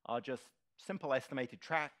are just simple estimated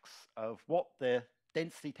tracks of what the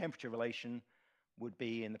density-temperature relation would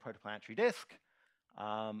be in the protoplanetary disk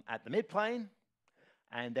at the midplane,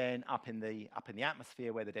 and then up in the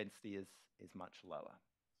atmosphere where the density is much lower.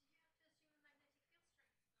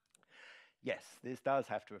 Yes, this does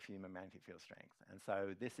have to assume a magnetic field strength, and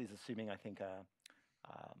so this is assuming, I think, a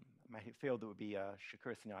magnetic field that would be a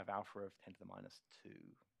Shakura-Tsarnaev alpha of 10 to the minus 2,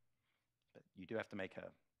 but you do have to make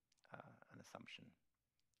an assumption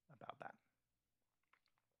about that.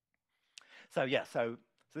 So yeah, so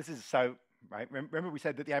this is right. Remember we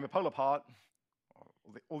said that the amber polar part,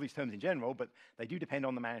 all these terms in general, but they do depend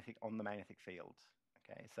on the magnetic field.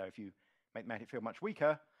 Okay, so if you make the magnetic field much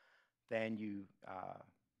weaker, then you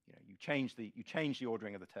change the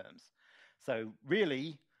ordering of the terms. So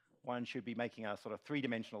really, one should be making a sort of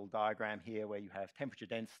three-dimensional diagram here where you have temperature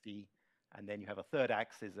density, and then you have a third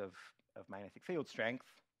axis of magnetic field strength.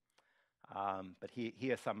 But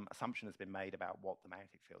here some assumption has been made about what the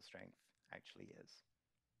magnetic field strength actually is.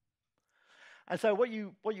 And so what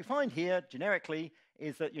you find here generically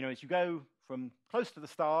is that, as you go from close to the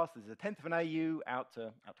stars, there's a tenth of an AU out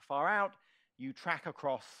to far out, you track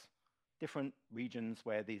across different regions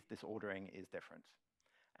where this ordering is different.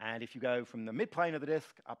 And if you go from the midplane of the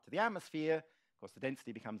disk up to the atmosphere, of course, the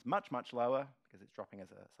density becomes much, much lower because it's dropping as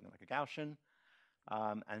something like a Gaussian.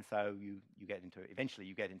 And so eventually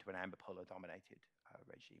you get into an amber polar dominated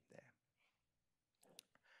regime there.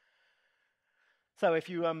 So if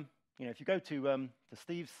you go to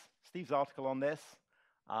Steve's article on this,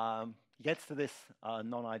 he gets to this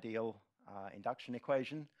non-ideal induction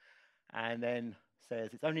equation, and then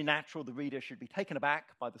says it's only natural the reader should be taken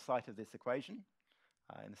aback by the sight of this equation.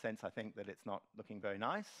 In the sense, I think that it's not looking very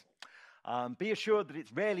nice. Be assured that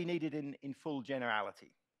it's rarely needed in full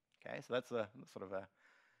generality. Okay, so that's sort of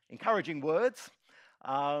encouraging words.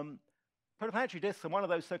 Protoplanetary disks are one of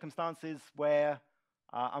those circumstances where,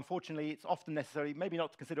 unfortunately, it's often necessary, maybe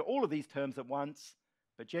not to consider all of these terms at once,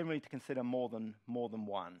 but generally to consider more than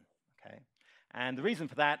one. Okay, and the reason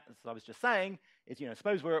for that, as I was just saying, is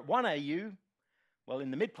suppose we're at 1 AU. Well,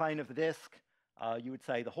 in the midplane of the disk, you would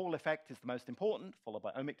say the Hall effect is the most important, followed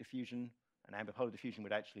by ohmic diffusion, and amber polar diffusion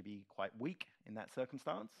would actually be quite weak in that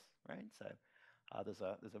circumstance, right? So there's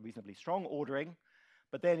a reasonably strong ordering.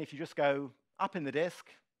 But then if you just go up in the disk,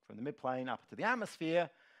 from the midplane up to the atmosphere,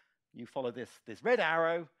 you follow this red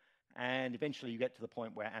arrow, and eventually you get to the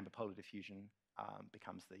point where amber polar diffusion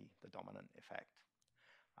becomes the dominant effect.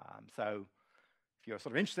 So if you're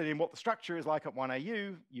sort of interested in what the structure is like at 1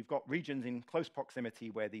 AU, you've got regions in close proximity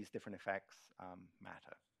where these different effects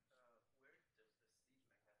matter.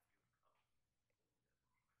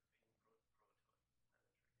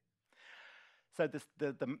 So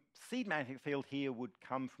the seed magnetic field here would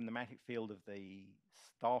come from the magnetic field of the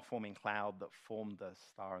star-forming cloud that formed the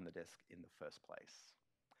star and the disk in the first place.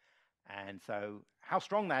 And so how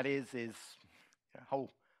strong that is a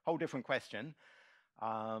whole different question.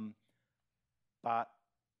 But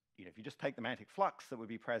if you just take the magnetic flux that would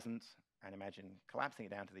be present and imagine collapsing it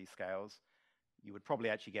down to these scales, you would probably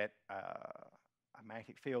actually get a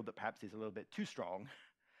magnetic field that perhaps is a little bit too strong.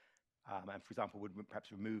 And for example, would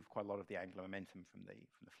perhaps remove quite a lot of the angular momentum from the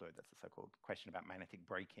fluid. That's the so-called question about magnetic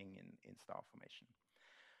braking in star formation.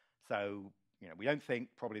 So we don't think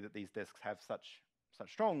probably that these disks have such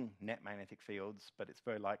strong net magnetic fields, but it's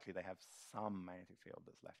very likely they have some magnetic field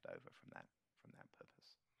that's left over from that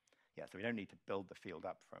purpose. Yeah, so we don't need to build the field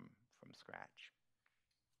up from scratch.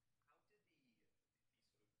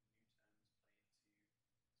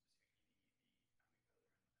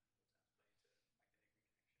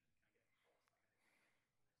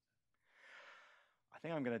 I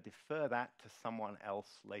think I'm going to defer that to someone else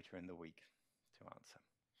later in the week to answer.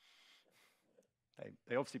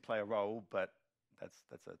 They obviously play a role, but that's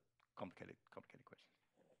a complicated question.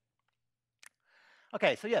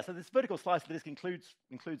 Okay, so yeah, so this vertical slice of the disk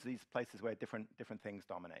includes these places where different things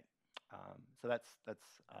dominate. So that's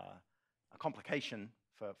a complication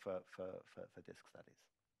for disk studies.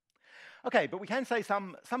 Okay, but we can say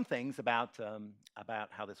some things about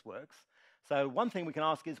how this works. So one thing we can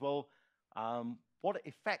ask is, well, what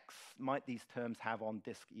effects might these terms have on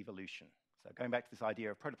disk evolution? So going back to this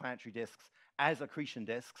idea of protoplanetary disks as accretion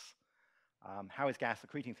disks, how is gas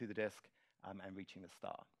accreting through the disk and reaching the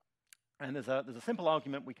star? And there's a simple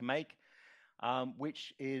argument we can make,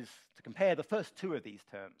 which is to compare the first two of these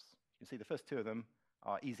terms. You can see the first two of them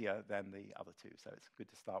are easier than the other two, so it's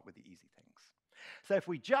good to start with the easy things. So if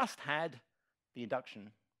we just had the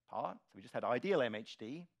induction part, so we just had ideal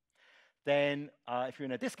MHD, then if you're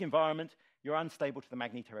in a disk environment, you're unstable to the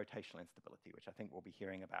magnetorotational instability, which I think we'll be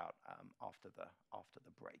hearing about after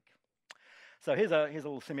the break. So here's a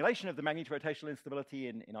little simulation of the magnetorotational instability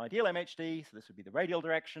in ideal MHD. So this would be the radial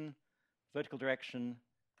direction, vertical direction,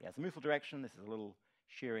 the azimuthal direction. This is a little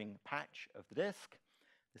shearing patch of the disk.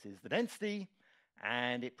 This is the density,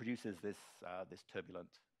 and it produces this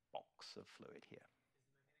turbulent box of fluid here.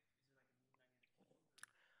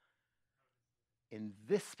 In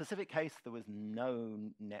this specific case, there was no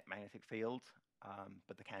net magnetic field,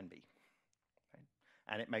 but there can be. Okay?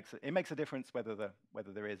 And it makes a difference whether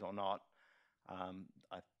there is or not. I'm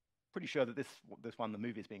pretty sure that this one, the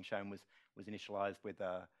movie is being shown, was initialized with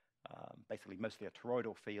basically mostly a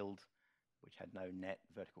toroidal field, which had no net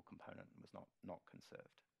vertical component and was not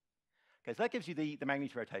conserved. Okay, so that gives you the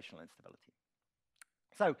magnetorotational instability.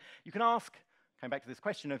 So you can ask, coming back to this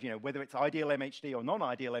question of whether it's ideal MHD or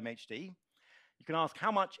non-ideal MHD, you can ask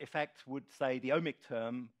how much effect would, say, the ohmic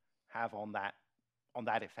term have on that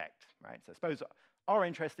effect, right? So suppose our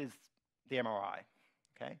interest is the MRI,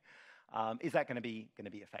 okay? Is that going to be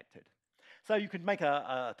affected? So you could make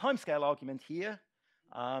a timescale argument here.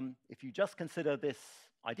 If you just consider this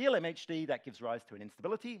ideal MHD, that gives rise to an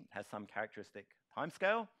instability. It has some characteristic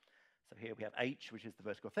timescale. So here we have h, which is the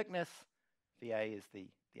vertical thickness. VA is the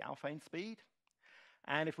alphane speed.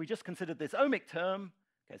 And if we just consider this ohmic term,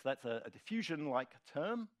 okay, so that's a diffusion-like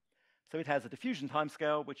term. So it has a diffusion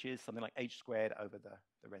timescale, which is something like h squared over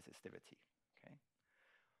the resistivity, okay,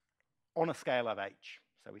 on a scale of h.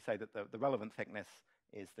 So we say that the relevant thickness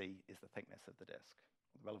is the thickness of the disk.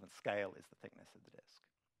 The relevant scale is the thickness of the disk.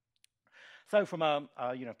 So from a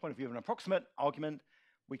point of view of an approximate argument,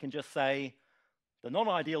 we can just say the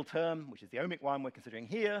non-ideal term, which is the ohmic one we're considering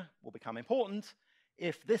here, will become important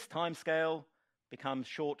if this timescale becomes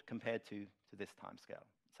short compared to this timescale.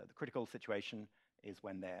 So the critical situation is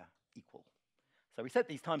when they're equal. So we set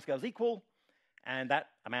these timescales equal, and that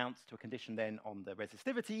amounts to a condition then on the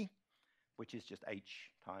resistivity, which is just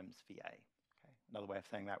h times VA. Okay? Another way of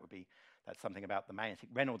saying that would be that's something about the magnetic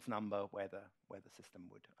Reynolds number where the system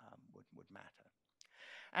would matter.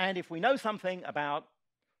 And if we know something about,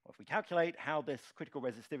 or if we calculate how this critical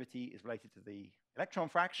resistivity is related to the electron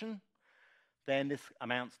fraction, then this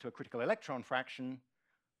amounts to a critical electron fraction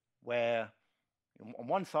where on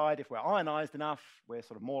one side, if we're ionized enough, we're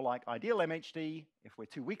sort of more like ideal MHD. If we're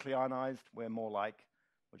too weakly ionized, we're more like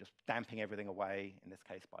we're just damping everything away, in this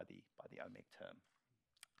case by the ohmic term.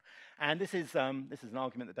 And this is an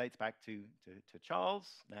argument that dates back to Charles,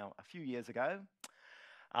 now a few years ago.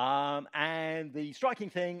 And the striking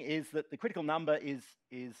thing is that the critical number is,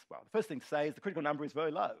 well, the first thing to say is the critical number is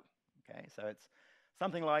very low. Okay, so it's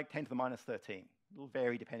something like 10 to the minus 13. It will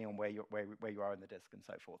vary depending on where you are in the disk and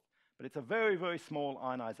so forth. But it's a very, very small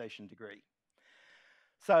ionization degree.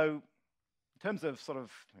 So in terms of sort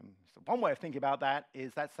of one way of thinking about that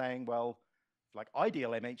is that saying, well, like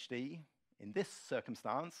ideal MHD in this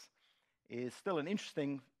circumstance is still an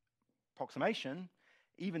interesting approximation,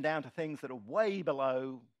 even down to things that are way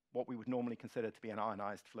below what we would normally consider to be an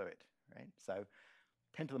ionized fluid, right? So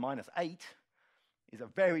 10 to the minus 8 is a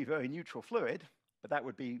very, very neutral fluid, but that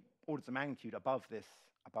would be orders of magnitude above this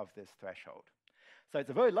threshold. So it's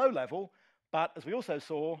a very low level, but as we also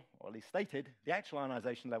saw, or at least stated, the actual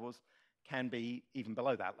ionization levels can be even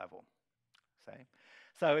below that level.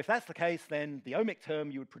 So if that's the case, then the ohmic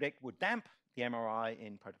term you would predict would damp the MRI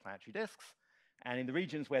in protoplanetary disks. And in the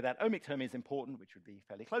regions where that ohmic term is important, which would be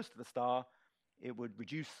fairly close to the star, it would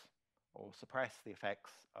reduce or suppress the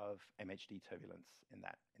effects of MHD turbulence in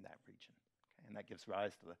that region. Okay? And that gives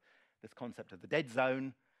rise to this concept of the dead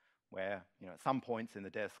zone, where at some points in the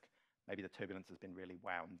disk, maybe the turbulence has been really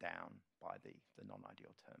wound down by the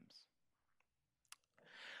non-ideal terms.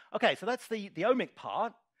 Okay, so that's the ohmic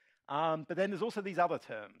part. But then there's also these other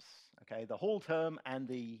terms, okay, the Hall term and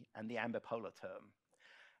the ambipolar term.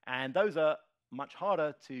 And those are much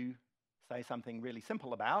harder to say something really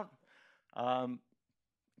simple about,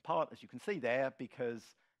 part, as you can see there, because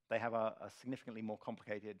they have a significantly more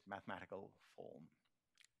complicated mathematical form.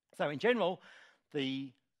 So in general,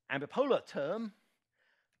 the ambipolar term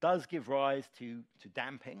does give rise to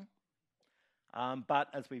damping, but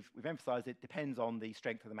as we've emphasized, it depends on the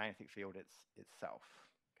strength of the magnetic field itself.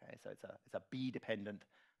 Okay, so it's a B-dependent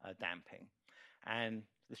damping. And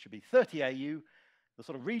this should be 30 AU. The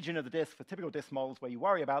sort of region of the disk for typical disk models where you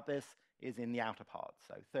worry about this is in the outer part,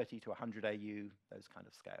 so 30 to 100 AU, those kind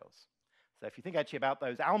of scales. So if you think actually about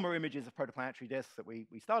those ALMA images of protoplanetary disks that we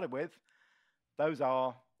started with, those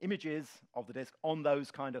are images of the disk on those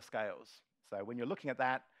kind of scales. So when you're looking at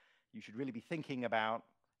that, you should really be thinking about,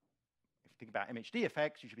 if you think about MHD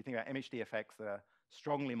effects, you should be thinking about MHD effects that are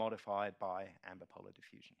strongly modified by ambipolar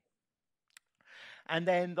diffusion. And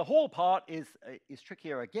then the Hall part is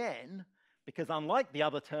trickier again, because unlike the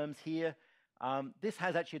other terms here, this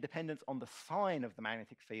has actually a dependence on the sign of the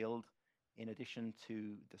magnetic field in addition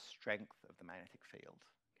to the strength of the magnetic field.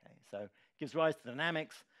 Okay, so it gives rise to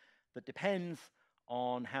dynamics that depends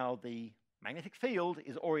on how the magnetic field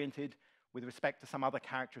is oriented with respect to some other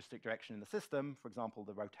characteristic direction in the system, for example,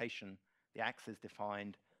 the rotation, the axis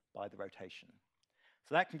defined by the rotation.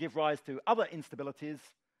 So that can give rise to other instabilities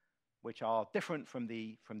which are different from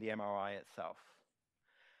the MRI itself.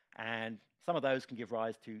 And some of those can give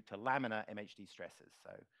rise to laminar MHD stresses,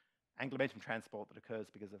 so angular momentum transport that occurs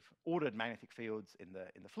because of ordered magnetic fields in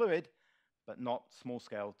the fluid, but not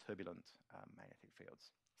small-scale turbulent magnetic fields.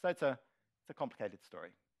 So it's a complicated story.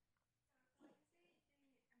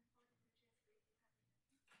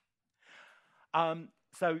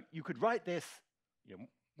 So you could write this,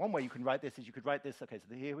 one way you can write this is you could write this, okay,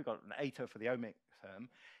 so here we've got an eta for the ohmic term.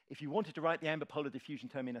 If you wanted to write the amber polar diffusion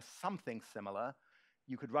term in a something similar,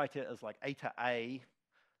 you could write it as like eta A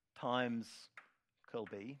times curl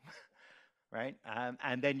B, right?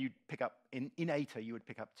 And then you'd pick up, in eta, you would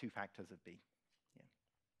pick up 2 factors of B. Yeah.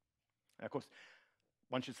 And of course,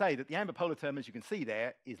 one should say that the amber polar term, as you can see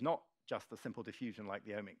there, is not just a simple diffusion like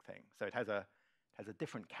the ohmic thing. So it has a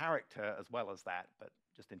different character as well as that, but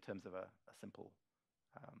just in terms of a simple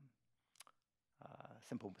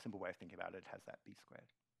simple way of thinking about it, it has that B squared.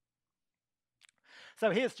 So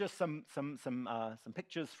here's just some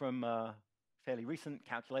pictures from fairly recent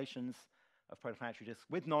calculations of protoplanetary disks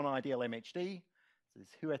with non-ideal MHD. This is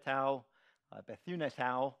Hu et al., Bethune et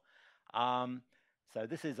al. So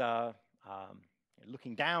this is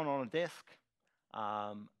looking down on a disk,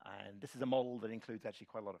 and this is a model that includes actually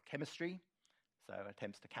quite a lot of chemistry. So it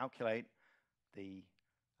attempts to calculate the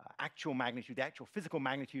actual magnitude, the actual physical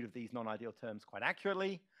magnitude of these non-ideal terms quite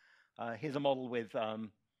accurately. Here's a model with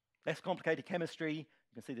less complicated chemistry.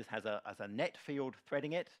 You can see this has a net field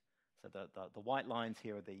threading it. So the white lines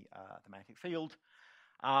here are the magnetic field.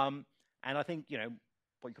 And I think,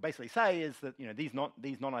 what you could basically say is that,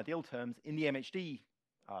 these non-ideal terms in the MHD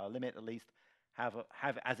limit at least have,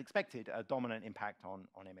 as expected, a dominant impact on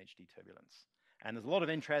MHD turbulence. And there's a lot of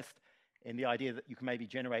interest in the idea that you can maybe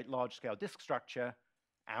generate large-scale disk structure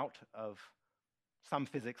out of some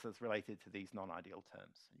physics that's related to these non-ideal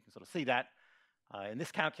terms. You can sort of see that in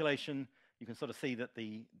this calculation. You can sort of see that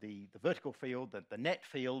the vertical field, the net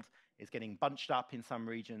field, is getting bunched up in some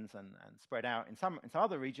regions and spread out in some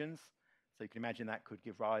other regions. So you can imagine that could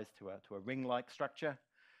give rise to a ring-like structure.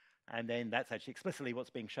 And then that's actually explicitly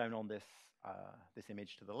what's being shown on this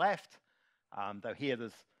image to the left. Though here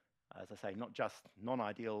there's, as I say, not just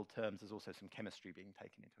non-ideal terms, there's also some chemistry being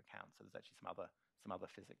taken into account. So there's actually some other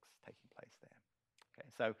physics taking place there. Okay,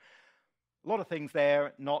 so a lot of things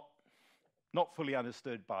there, not fully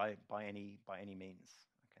understood by any means.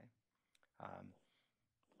 Okay,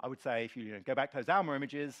 I would say if you go back to those ALMA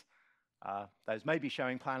images, those may be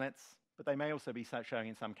showing planets, but they may also be showing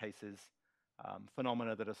in some cases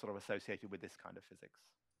phenomena that are sort of associated with this kind of physics.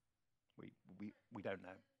 We don't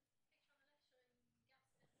know.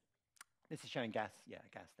 This is showing gas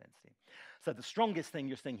density. So the strongest thing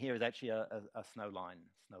you're seeing here is actually a snowline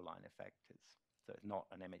effect. So it's not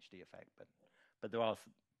an MHD effect, but there are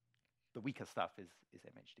the weaker stuff is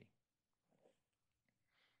MHD.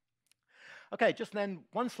 Okay, just then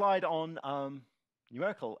one slide on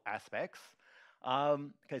numerical aspects.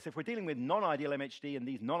 Okay, so if we're dealing with non-ideal MHD, and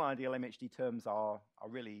these non-ideal MHD terms are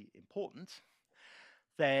really important,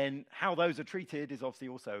 then how those are treated is obviously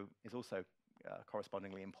also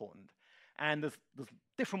correspondingly important. And there's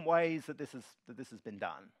different ways that this has been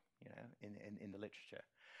done, in the literature.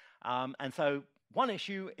 And so one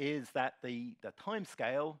issue is that the time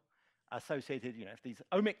scale associated, if these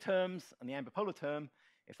ohmic terms and the amber polar term,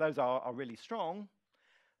 if those are really strong,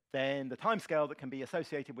 then the time scale that can be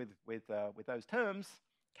associated with those terms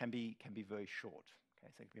can be very short.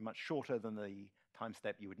 Okay, so it can be much shorter than the time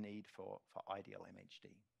step you would need for ideal MHD.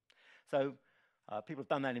 So people have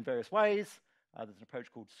done that in various ways. There's an approach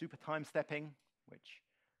called super time stepping, which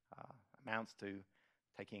amounts to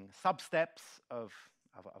taking substeps of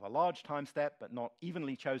a large time step, but not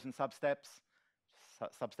evenly chosen substeps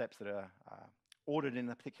that are ordered in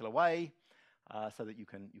a particular way, so that you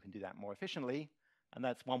can do that more efficiently. And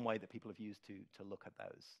that's one way that people have used to look at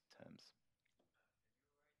those terms.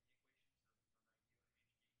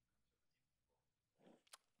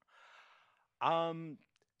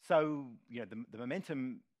 So the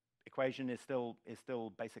momentum equation is still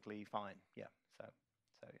basically fine. Yeah. So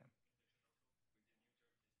yeah.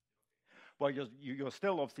 Well, you're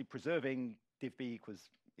still obviously preserving div b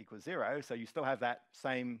equals 0, so you still have that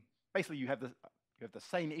same. Basically, you have the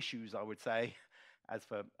same issues, I would say, as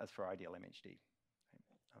for ideal MHD.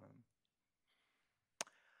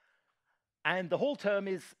 And the Hall term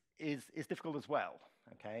is difficult as well.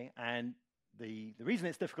 Okay, and the reason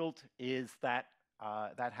it's difficult is that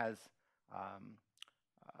that has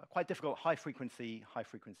quite difficult high frequency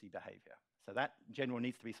behavior. So that in general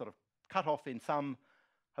needs to be sort of cut off in some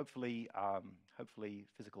hopefully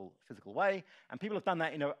physical way. And people have done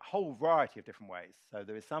that in a whole variety of different ways. So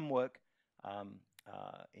there is some work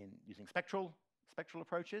in using spectral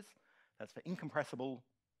approaches. That's for incompressible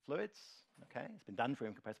fluids. Okay, it's been done for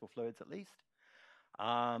incompressible fluids at least.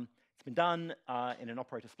 It's been done in an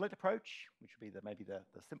operator split approach, which would be maybe the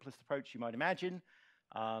simplest approach you might imagine.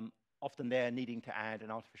 Often they're needing to add an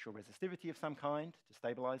artificial resistivity of some kind to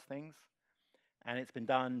stabilize things. And it's been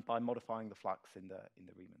done by modifying the flux in the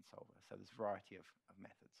Riemann solver. So there's a variety of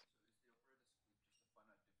methods.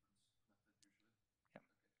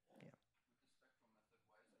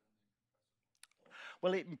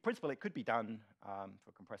 Well, in principle, it could be done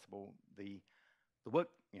for compressible. The work,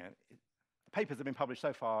 the papers that have been published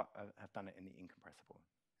so far have done it in the incompressible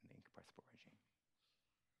regime.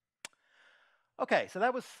 Okay, so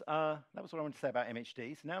that was what I wanted to say about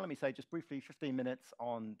MHD. So now let me say just briefly 15 minutes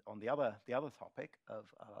on the other topic of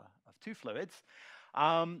two fluids.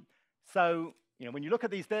 So when you look at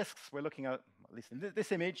these disks, we're looking at least in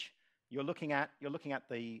this image, you're looking at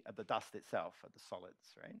the dust itself, at the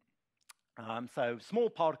solids, right? So small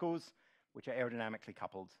particles which are aerodynamically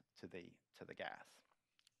coupled to the gas.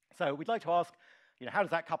 So we'd like to ask, how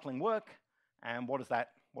does that coupling work, and what does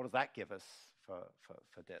that give us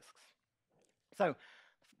for disks? So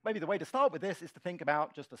maybe the way to start with this is to think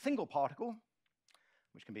about just a single particle,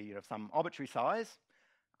 which can be of some arbitrary size,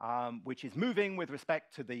 which is moving with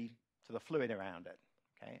respect to the fluid around it.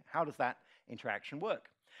 Okay, how does that interaction work?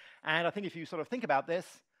 And I think if you sort of think about this,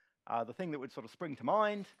 the thing that would sort of spring to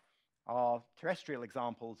mind are terrestrial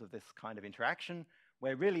examples of this kind of interaction,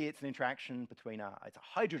 where really it's an interaction between it's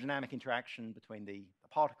a hydrodynamic interaction between the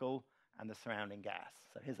particle and the surrounding gas.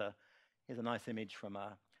 So here's a nice image from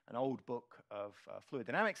an old book of fluid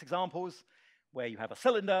dynamics examples, where you have a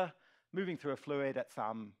cylinder moving through a fluid at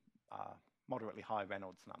some moderately high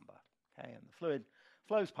Reynolds number. Okay, and the fluid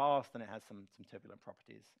flows past, and it has some turbulent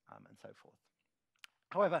properties and so forth.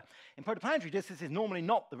 However, in protoplanetary disks, this is normally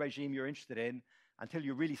not the regime you're interested in until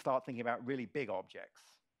you really start thinking about really big objects.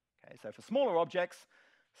 Okay, so for smaller objects,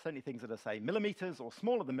 certainly things that are, say, millimeters or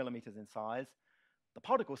smaller than millimeters in size, the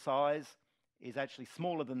particle size is actually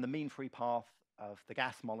smaller than the mean free path of the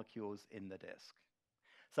gas molecules in the disk.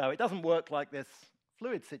 So it doesn't work like this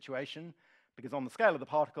fluid situation, because on the scale of the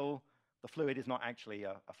particle, the fluid is not actually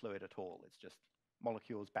a fluid at all. It's just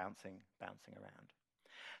molecules bouncing around.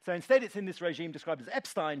 So instead, it's in this regime described as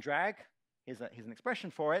Epstein drag. Here's an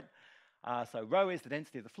expression for it. So rho is the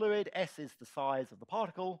density of the fluid, S is the size of the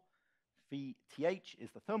particle, VTH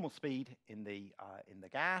is the thermal speed in the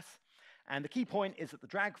gas. And the key point is that the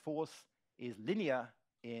drag force is linear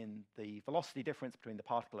in the velocity difference between the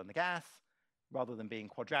particle and the gas, rather than being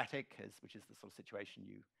quadratic, which is the sort of situation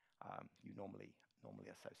you normally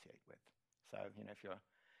associate with. So if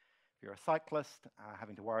you're a cyclist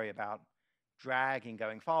having to worry about drag in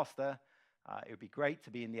going faster, it would be great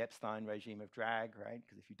to be in the Epstein regime of drag, right?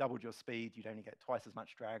 Because if you doubled your speed, you'd only get twice as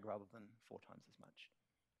much drag rather than 4 times as much.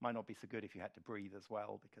 Might not be so good if you had to breathe as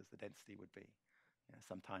well, because the density would be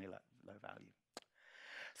some tiny low value.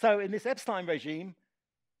 So in this Epstein regime,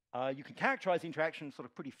 you can characterize the interaction sort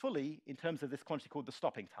of pretty fully in terms of this quantity called the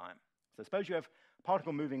stopping time. So suppose you have a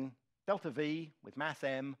particle moving delta V with mass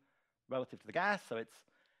m relative to the gas, so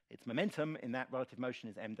its momentum in that relative motion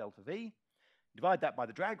is m delta V. Divide that by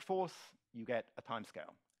the drag force, you get a time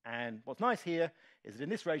scale. And what's nice here is that in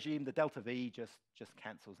this regime, the delta V just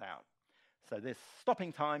cancels out. So this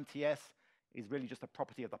stopping time, Ts, is really just a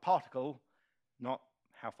property of the particle, not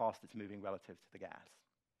how fast it's moving relative to the gas.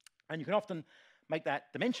 And you can often make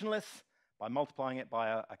that dimensionless by multiplying it by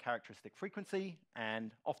a characteristic frequency,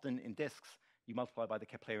 and often in disks, you multiply by the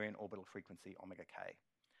Keplerian orbital frequency, omega k.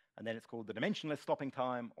 And then it's called the dimensionless stopping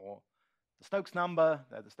time, or the Stokes number.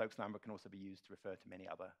 The Stokes number can also be used to refer to many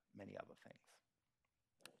other things.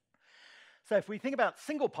 So if we think about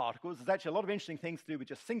single particles, there's actually a lot of interesting things to do with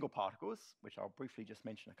just single particles, which I'll briefly just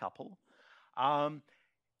mention a couple.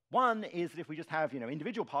 One is that if we just have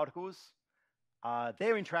individual particles,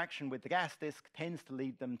 their interaction with the gas disk tends to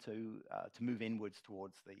lead them to move inwards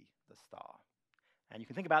towards the star. And you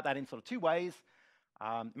can think about that in sort of 2 ways.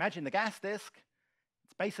 Imagine the gas disk.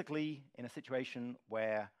 It's basically in a situation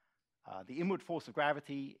where the inward force of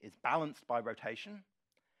gravity is balanced by rotation,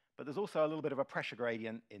 but there's also a little bit of a pressure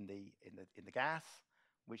gradient in the gas,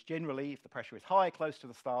 which generally, if the pressure is high close to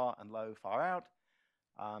the star and low far out,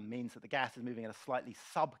 means that the gas is moving at a slightly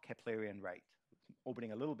sub-Keplerian rate,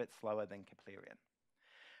 orbiting a little bit slower than Keplerian.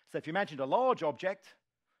 So if you imagined a large object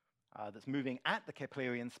that's moving at the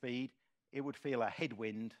Keplerian speed, it would feel a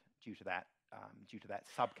headwind due to that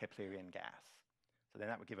sub-Keplerian gas. So then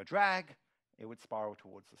that would give a drag. It would spiral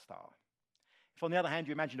towards the star. If, on the other hand,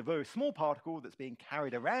 you imagine a very small particle that's being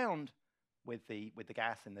carried around with the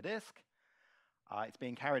gas in the disk, it's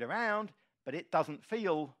being carried around, but it doesn't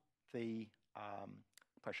feel the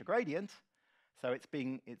pressure gradient, so it's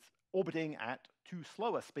orbiting at too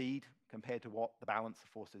slow a speed compared to what the balance of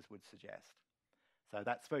forces would suggest. So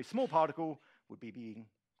that very small particle would be being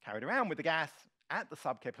carried around with the gas at the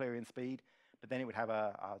sub-Keplerian speed, but then it would have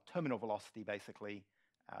a terminal velocity, basically,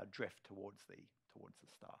 drift towards the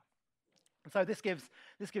star. And so this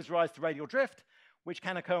gives rise to radial drift, which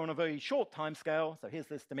can occur on a very short time scale. So here's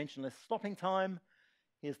this dimensionless stopping time.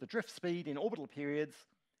 Here's the drift speed in orbital periods.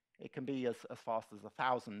 it can be as fast as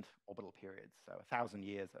 1,000 orbital periods, so 1,000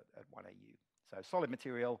 years at 1 AU. So solid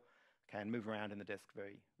material can move around in the disk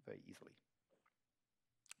very, very easily.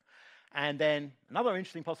 And then another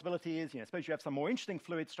interesting possibility is, suppose you have some more interesting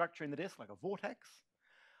fluid structure in the disk, like a vortex.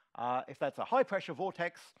 If that's a high-pressure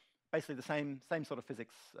vortex, basically the same sort of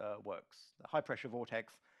physics works. The high-pressure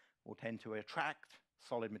vortex will tend to attract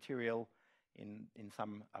solid material in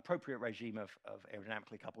some appropriate regime of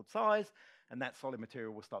aerodynamically coupled size, and that solid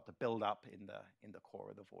material will start to build up in the core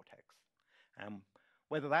of the vortex.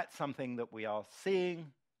 Whether that's something that we are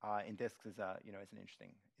seeing in disks is an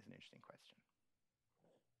interesting question.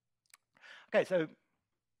 Okay, so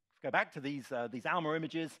go back to these ALMA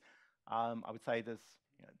images. I would say there's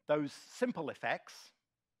those simple effects,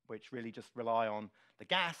 which really just rely on the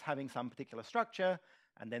gas having some particular structure,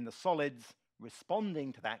 and then the solids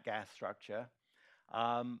responding to that gas structure.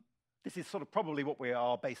 This is sort of probably what we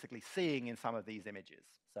are basically seeing in some of these images.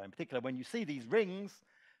 So in particular, when you see these rings,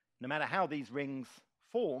 no matter how these rings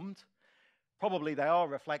formed, probably they are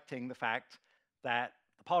reflecting the fact that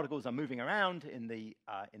the particles are moving around in the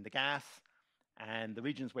gas, and the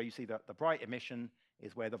regions where you see the bright emission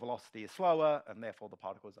is where the velocity is slower, and therefore the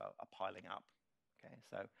particles are piling up. Okay,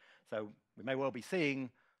 so we may well be seeing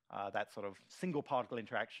that sort of single particle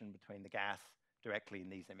interaction between the gas directly in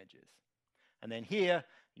these images. And then here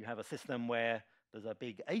you have a system where there's a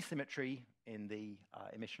big asymmetry in the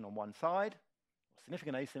emission on one side,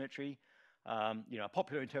 significant asymmetry. A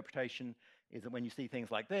popular interpretation is that when you see things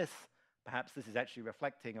like this, perhaps this is actually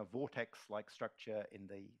reflecting a vortex-like structure in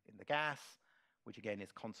the gas, which again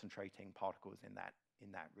is concentrating particles in that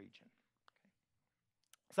region. Okay.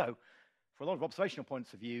 So, for a lot of observational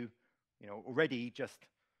points of view, already just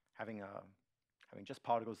having just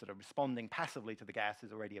particles that are responding passively to the gas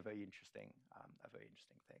is already a very interesting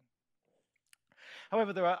thing.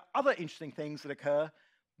 However, there are other interesting things that occur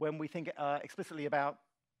when we think explicitly about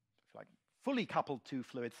fully coupled two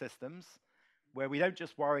fluid systems, where we don't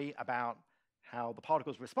just worry about how the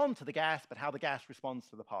particles respond to the gas, but how the gas responds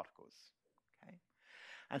to the particles. Okay?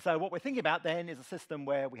 And so what we're thinking about then is a system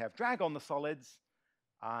where we have drag on the solids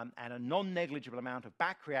and a non-negligible amount of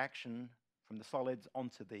back reaction from the solids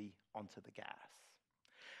onto the gas.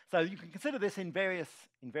 So you can consider this in various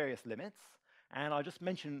limits, and I'll just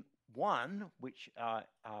mention one which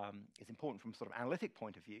is important from a sort of analytic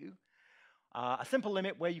point of view. A simple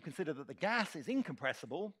limit where you consider that the gas is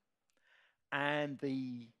incompressible and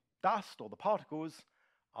the dust or the particles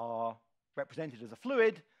are represented as a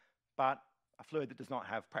fluid, but a fluid that does not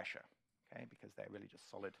have pressure, okay, because they're really just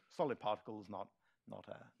solid particles, not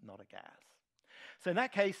a gas. So in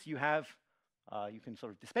that case, you can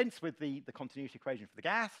sort of dispense with the continuity equation for the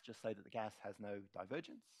gas, just say that the gas has no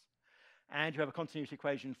divergence, and you have a continuity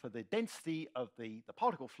equation for the density of the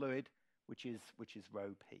particle fluid, which is rho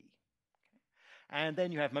p. Okay. And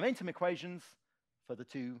then you have momentum equations for the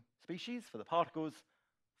two species, for the particles,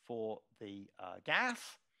 for the gas,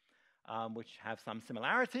 which have some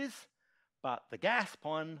similarities, but the gas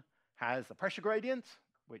one has a pressure gradient,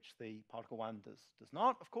 which the particle one does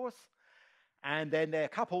not, of course, and then they're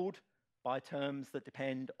coupled by terms that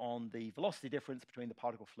depend on the velocity difference between the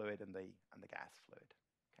particle fluid and the gas fluid.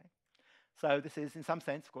 Okay? So this is, in some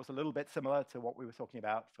sense, of course, a little bit similar to what we were talking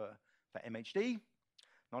about for MHD,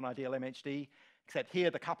 non-ideal MHD, except here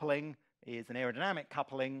the coupling is an aerodynamic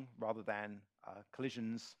coupling rather than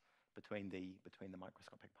collisions between the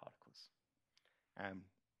microscopic particles.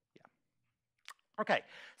 Okay,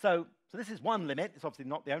 so this is one limit. It's obviously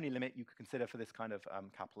not the only limit you could consider for this kind of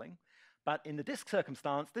coupling. But in the disk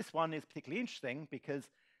circumstance, this one is particularly interesting because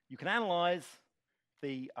you can analyze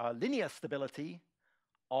the linear stability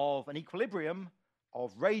of an equilibrium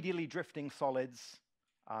of radially drifting solids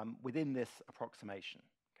within this approximation.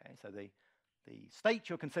 Okay, so the state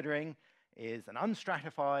you're considering is an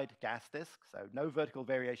unstratified gas disk, so no vertical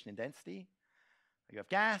variation in density. You have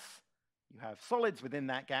gas, you have solids within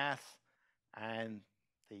that gas, and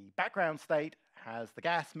the background state has the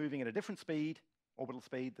gas moving at a different speed, orbital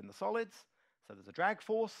speed, than the solids. So there's a drag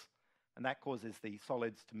force, and that causes the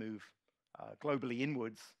solids to move globally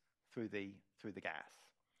inwards through the gas.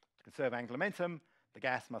 To conserve angular momentum, the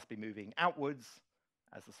gas must be moving outwards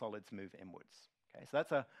as the solids move inwards. Okay,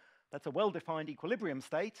 so that's a well-defined equilibrium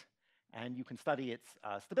state, and you can study its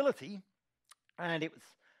stability. And it was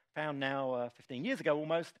found now 15 years ago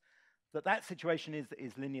almost that situation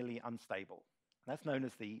is linearly unstable. And that's known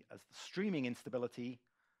as the streaming instability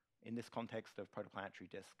in this context of protoplanetary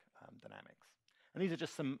disk dynamics. And these are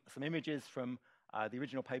just some images from the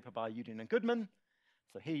original paper by Udin and Goodman.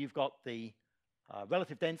 So here you've got the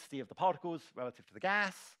relative density of the particles relative to the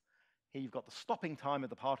gas. Here you've got the stopping time of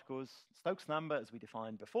the particles, Stokes number, as we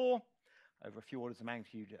defined before, over a few orders of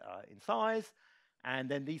magnitude in size. And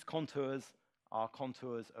then these contours are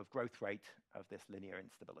contours of growth rate of this linear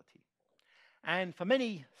instability. And for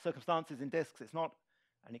many circumstances in disks, it's not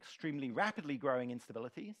an extremely rapidly growing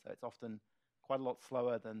instability, so it's often quite a lot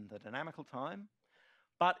slower than the dynamical time.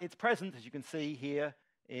 But it's present, as you can see here,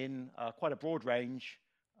 in quite a broad range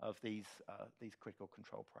of these critical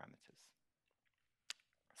control parameters.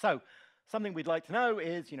 So something we'd like to know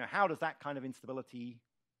is, how does that kind of instability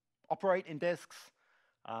operate in disks?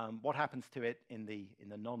 What happens to it in the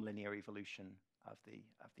nonlinear evolution of the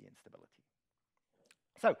instability?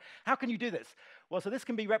 So how can you do this? Well, so this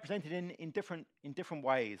can be represented in different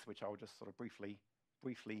ways, which I'll just sort of briefly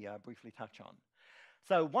touch on.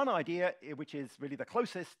 So one idea, which is really the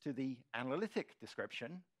closest to the analytic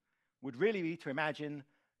description, would really be to imagine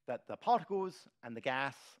that the particles and the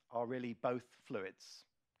gas are really both fluids.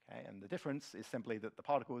 Okay? And the difference is simply that the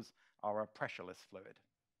particles are a pressureless fluid.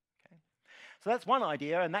 Okay? So that's one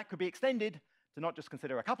idea, and that could be extended to not just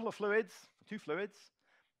consider a couple of fluids, two fluids,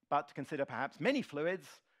 but to consider perhaps many fluids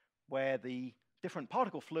where the different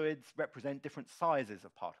particle fluids represent different sizes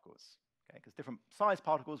of particles. Because different size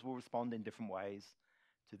particles will respond in different ways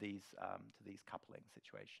to these coupling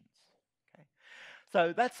situations. Okay?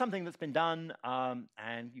 So that's something that's been done,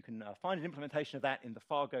 and you can find an implementation of that in the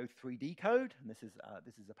Fargo 3D code, and this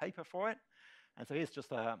is a paper for it. And so here's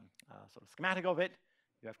just a sort of schematic of it.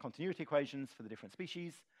 You have continuity equations for the different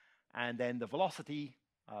species, and then the velocity,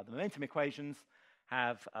 the momentum equations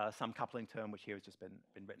have some coupling term, which here has just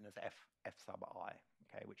been written as F sub I,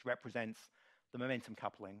 okay, which represents the momentum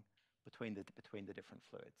coupling between the different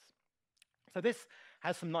fluids. So this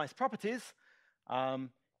has some nice properties.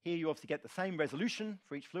 Here you obviously get the same resolution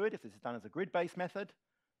for each fluid if this is done as a grid-based method.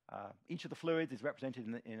 Each of the fluids is represented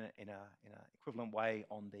in an equivalent way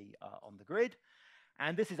on the grid.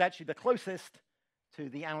 And this is actually the closest to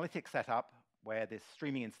the analytic setup where this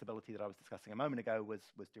streaming instability that I was discussing a moment ago was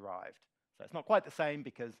derived. So it's not quite the same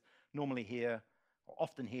because normally here, or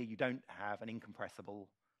often here, you don't have an incompressible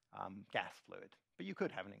gas fluid, but you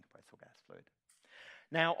could have an incompressible gas fluid.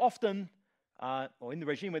 Now, often, or in the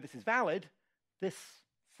regime where this is valid, this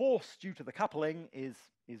force due to the coupling is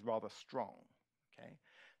rather strong. Okay?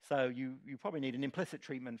 So you probably need an implicit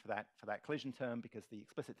treatment for that collision term because the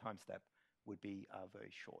explicit time step would be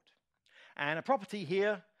very short. And a property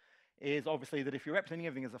here is obviously that if you're representing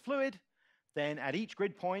everything as a fluid, then at each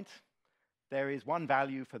grid point, there is one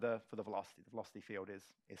value for the velocity. The velocity field is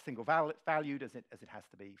single valued as it has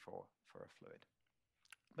to be for a fluid.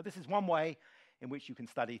 But this is one way in which you can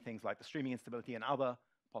study things like the streaming instability and other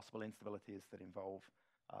possible instabilities that involve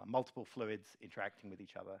multiple fluids interacting with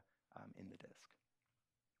each other in the disk.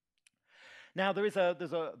 Now,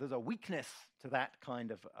 there's a weakness to that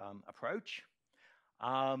kind of approach,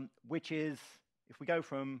 which is if we go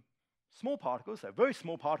from small particles, so very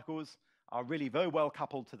small particles are really very well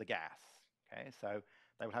coupled to the gas. Okay, so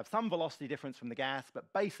they will have some velocity difference from the gas, but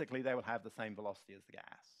basically they will have the same velocity as the gas.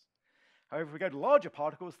 However, if we go to larger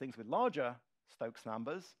particles, things with larger Stokes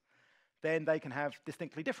numbers, then they can have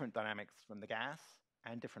distinctly different dynamics from the gas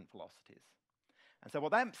and different velocities. And so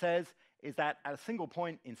what that says is that at a single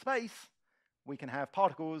point in space, we can have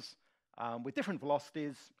particles with different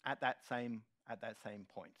velocities at that same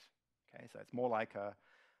point. Okay, so it's more like a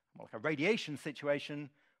radiation situation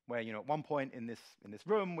where, at one point in this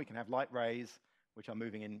room, we can have light rays which are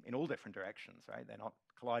moving in all different directions, right? They're not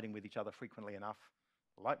colliding with each other frequently enough.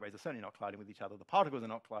 The light rays are certainly not colliding with each other. The particles are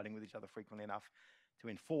not colliding with each other frequently enough to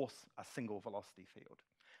enforce a single velocity field.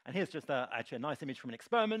 And here's just actually a nice image from an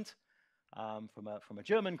experiment from a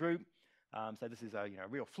German group. So this is a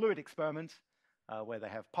real fluid experiment where they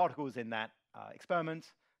have particles in that experiment,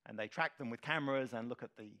 and they track them with cameras and look at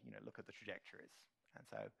the trajectories. And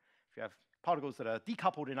so if you have particles that are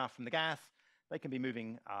decoupled enough from the gas, they can be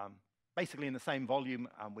moving basically in the same volume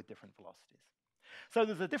with different velocities. So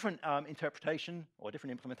there's a different interpretation or a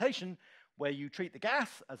different implementation where you treat the gas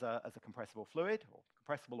as a compressible fluid, or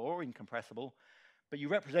compressible or incompressible, but you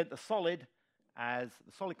represent the solid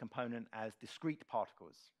component as discrete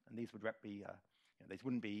particles. And these would these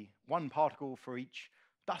wouldn't be one particle for each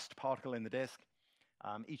dust particle in the disk.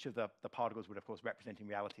 Each of the particles would, of course, represent in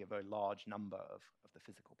reality a very large number of the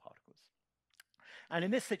physical particles. And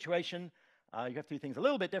in this situation, you have to do things a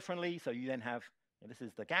little bit differently. So you then have, this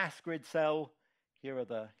is the gas grid cell. Here are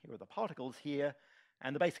the particles here.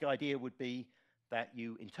 And the basic idea would be that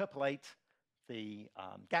you interpolate the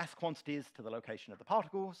gas quantities to the location of the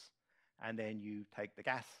particles, and then you take the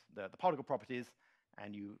particle properties,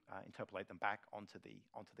 and you interpolate them back onto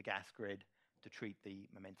the gas grid to treat the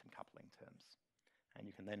momentum coupling terms. And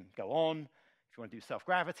you can then go on. If you want to do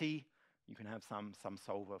self-gravity, you can have some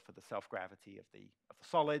solver for the self-gravity of the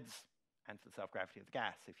solids and for the self-gravity of the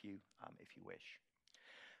gas if you wish.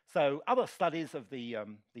 So other studies of these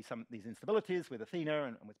instabilities with Athena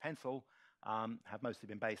and with Pencil have mostly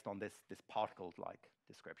been based on this particle-like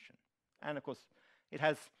description. And of course, it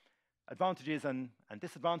has advantages and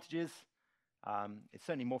disadvantages. It's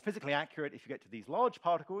certainly more physically accurate if you get to these large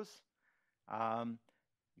particles.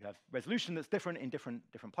 You have resolution that's different in different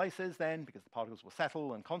places then, because the particles will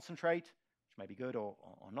settle and concentrate, which may be good or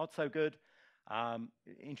not so good.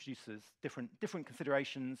 It introduces different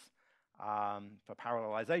considerations for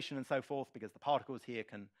parallelization and so forth, because the particles here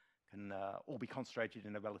can all be concentrated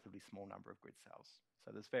in a relatively small number of grid cells.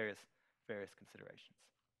 So there's various considerations.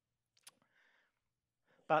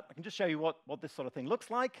 But I can just show you what this sort of thing looks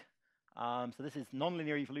like. So this is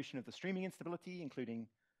nonlinear evolution of the streaming instability, including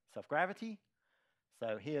self-gravity.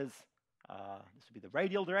 So here's, this would be the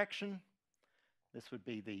radial direction. This would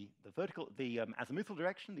be the azimuthal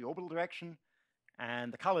direction, the orbital direction.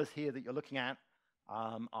 And the colors here that you're looking at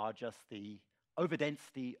are just the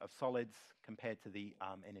overdensity of solids compared to the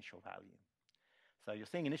initial value. So you're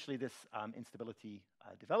seeing initially this instability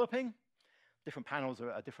developing. Different panels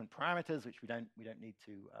are different parameters, which we don't need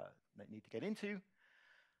to get into.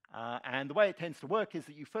 And the way it tends to work is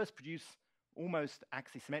that you first produce almost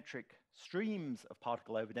axisymmetric streams of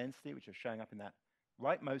particle overdensity, which are showing up in that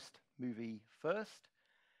rightmost movie first.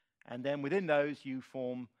 And then within those, you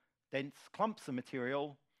form dense clumps of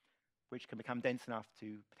material, which can become dense enough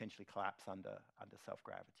to potentially collapse under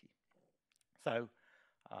self-gravity. So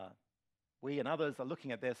we and others are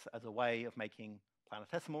looking at this as a way of making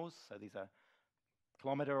planetesimals. So these are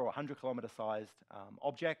kilometer or 100-kilometer sized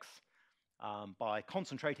objects by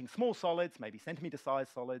concentrating small solids, maybe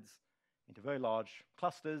centimeter-sized solids, into very large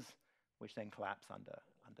clusters, which then collapse under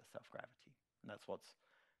self-gravity. And that's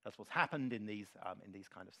what's happened in these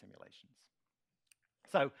kind of simulations.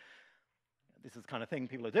 So this is the kind of thing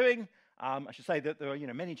people are doing. I should say that there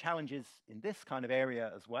are many challenges in this kind of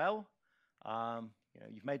area as well.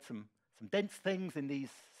 You've made some dense things in these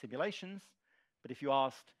simulations, but if you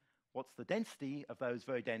asked what's the density of those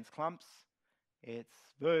very dense clumps, it's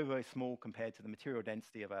very, very small compared to the material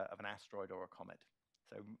density of an asteroid or a comet.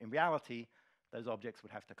 So in reality, those objects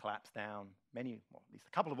would have to collapse down at least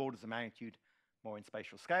a couple of orders of magnitude more in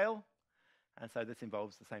spatial scale. And so this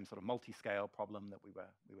involves the same sort of multi-scale problem that we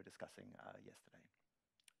were discussing yesterday.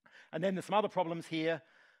 And then there's some other problems here.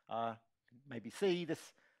 Maybe see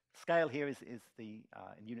this scale here is in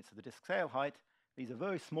units of the disk sail height. These are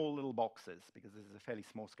very small little boxes because this is a fairly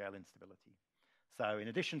small scale instability. So in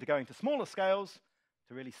addition to going to smaller scales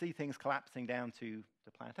to really see things collapsing down to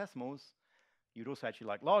planetesimals, you'd also actually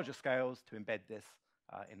like larger scales to embed this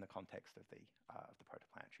in the context of the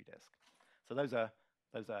protoplanetary disk. So those are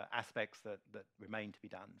aspects that remain to be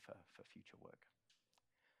done for future work.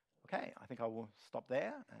 Okay, I think I will stop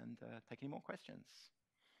there and take any more questions.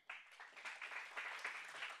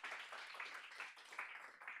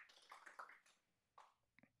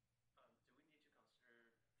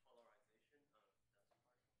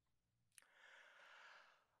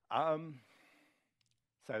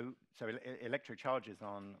 So electric charges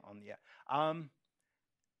on the air.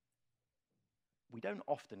 We don't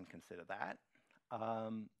often consider that.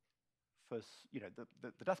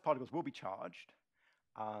 The dust particles will be charged.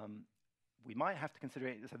 We might have to consider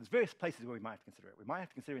it. So there's various places where we might have to consider it. We might have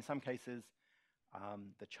to consider in some cases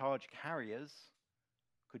the charge carriers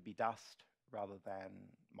could be dust rather than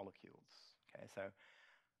molecules. Okay, so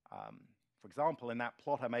for example, in that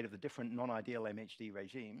plot I made of the different non-ideal MHD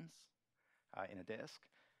regimes in a disk,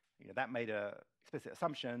 that made an explicit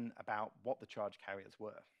assumption about what the charge carriers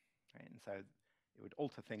were. Right? And so it would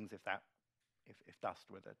alter things if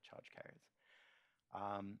dust were the charge carriers.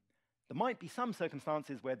 There might be some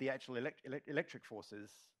circumstances where the actual electric forces,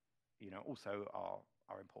 also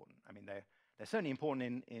are important. I mean, they're certainly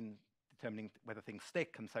important in determining whether things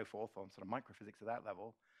stick and so forth on sort of microphysics at that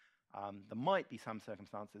level. There might be some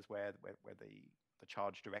circumstances where the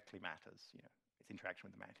charge directly matters. Its interaction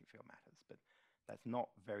with the magnetic field matters, but that's not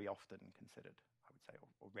very often considered, I would say,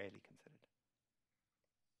 or rarely considered.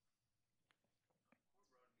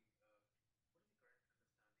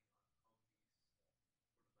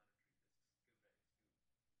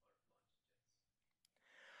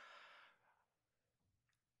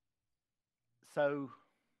 So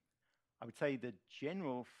I would say the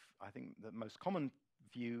general, I think the most common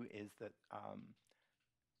view is that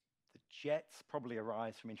the jets probably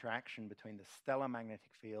arise from interaction between the stellar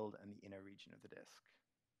magnetic field and the inner region of the disk.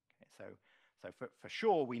 Okay, so for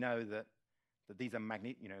sure we know that these are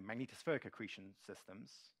magnetospheric accretion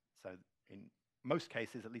systems. So most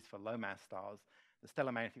cases, at least for low mass stars, the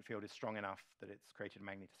stellar magnetic field is strong enough that it's created a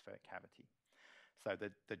magnetospheric cavity. So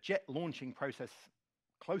the jet launching process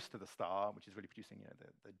close to the star, which is really producing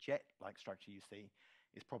the jet-like structure you see,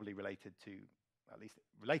 is probably related to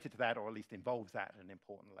that, or at least involves that at an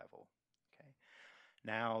important level. Okay.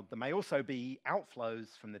 Now, there may also be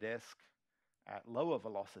outflows from the disk at lower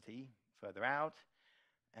velocity, further out,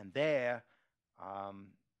 and there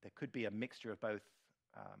could be a mixture of both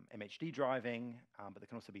MHD driving, but there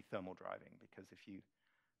can also be thermal driving, because if you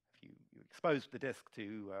expose the disk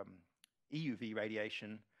to EUV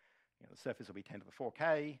radiation, the surface will be 10 to the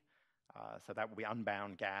 4K, so that will be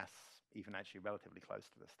unbound gas, even actually relatively close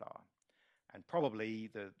to the star. And probably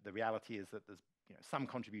the reality is that there's some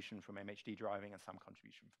contribution from MHD driving and some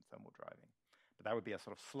contribution from thermal driving. But that would be a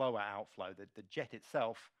sort of slower outflow. The jet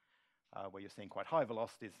itself, where you're seeing quite high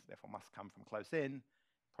velocities, therefore must come from close in,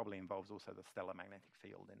 probably involves also the stellar magnetic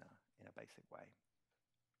field in a basic way.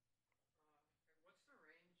 And what's the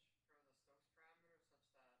range for the Stokes parameter such that the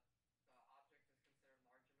object is considered large enough to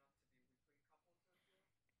be weakly coupled to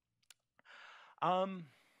the field?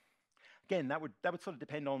 Again, that would sort of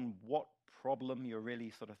depend on what problem you're really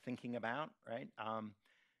sort of thinking about, right?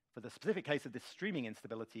 For the specific case of this streaming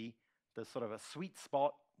instability, there's sort of a sweet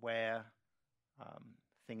spot where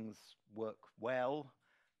things work well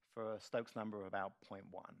for a Stokes number of about 0.1,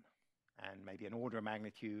 and maybe an order of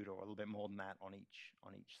magnitude or a little bit more than that on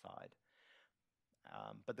each side.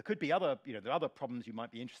 But there could be other, there are other problems you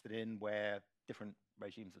might be interested in where different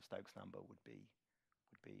regimes of Stokes number would be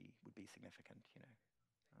significant,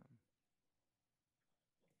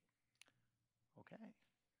 Okay. Have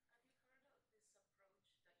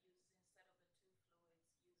you heard of this approach that uses, instead of the two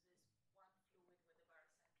fluids, uses one fluid with a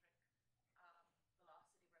barocentric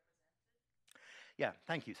velocity represented? Yeah,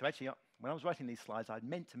 thank you. So actually, when I was writing these slides, I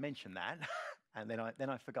meant to mention that, and then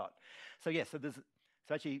I forgot. So yeah, so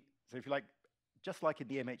if you like, just like in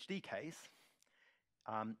the MHD case,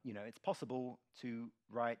 it's possible to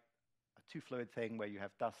write a two-fluid thing where you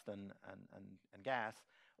have dust and gas,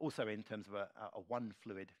 also in terms of a one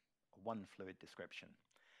fluid description.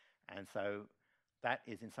 And so that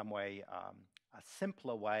is in some way a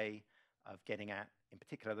simpler way of getting at, in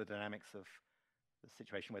particular, the dynamics of the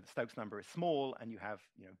situation where the Stokes number is small and you have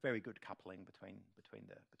very good coupling between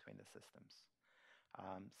the systems.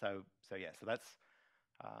 So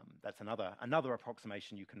that's another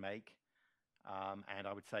approximation you can make, and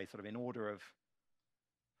I would say sort of in order of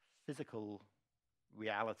physical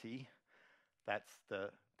reality, that's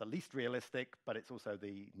the least realistic, but it's also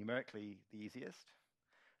numerically the easiest.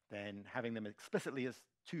 Then having them explicitly as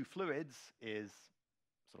two fluids is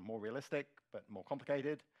sort of more realistic, but more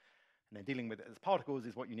complicated. And then dealing with it as particles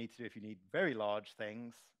is what you need to do if you need very large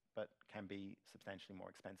things, but can be substantially more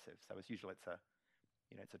expensive. So as usual, it's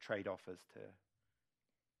a trade-off as to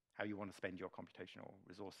how you want to spend your computational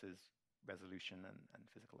resources, resolution, and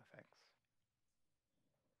physical effects.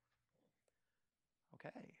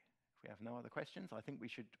 Okay. If we have no other questions, I think we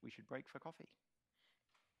should break for coffee.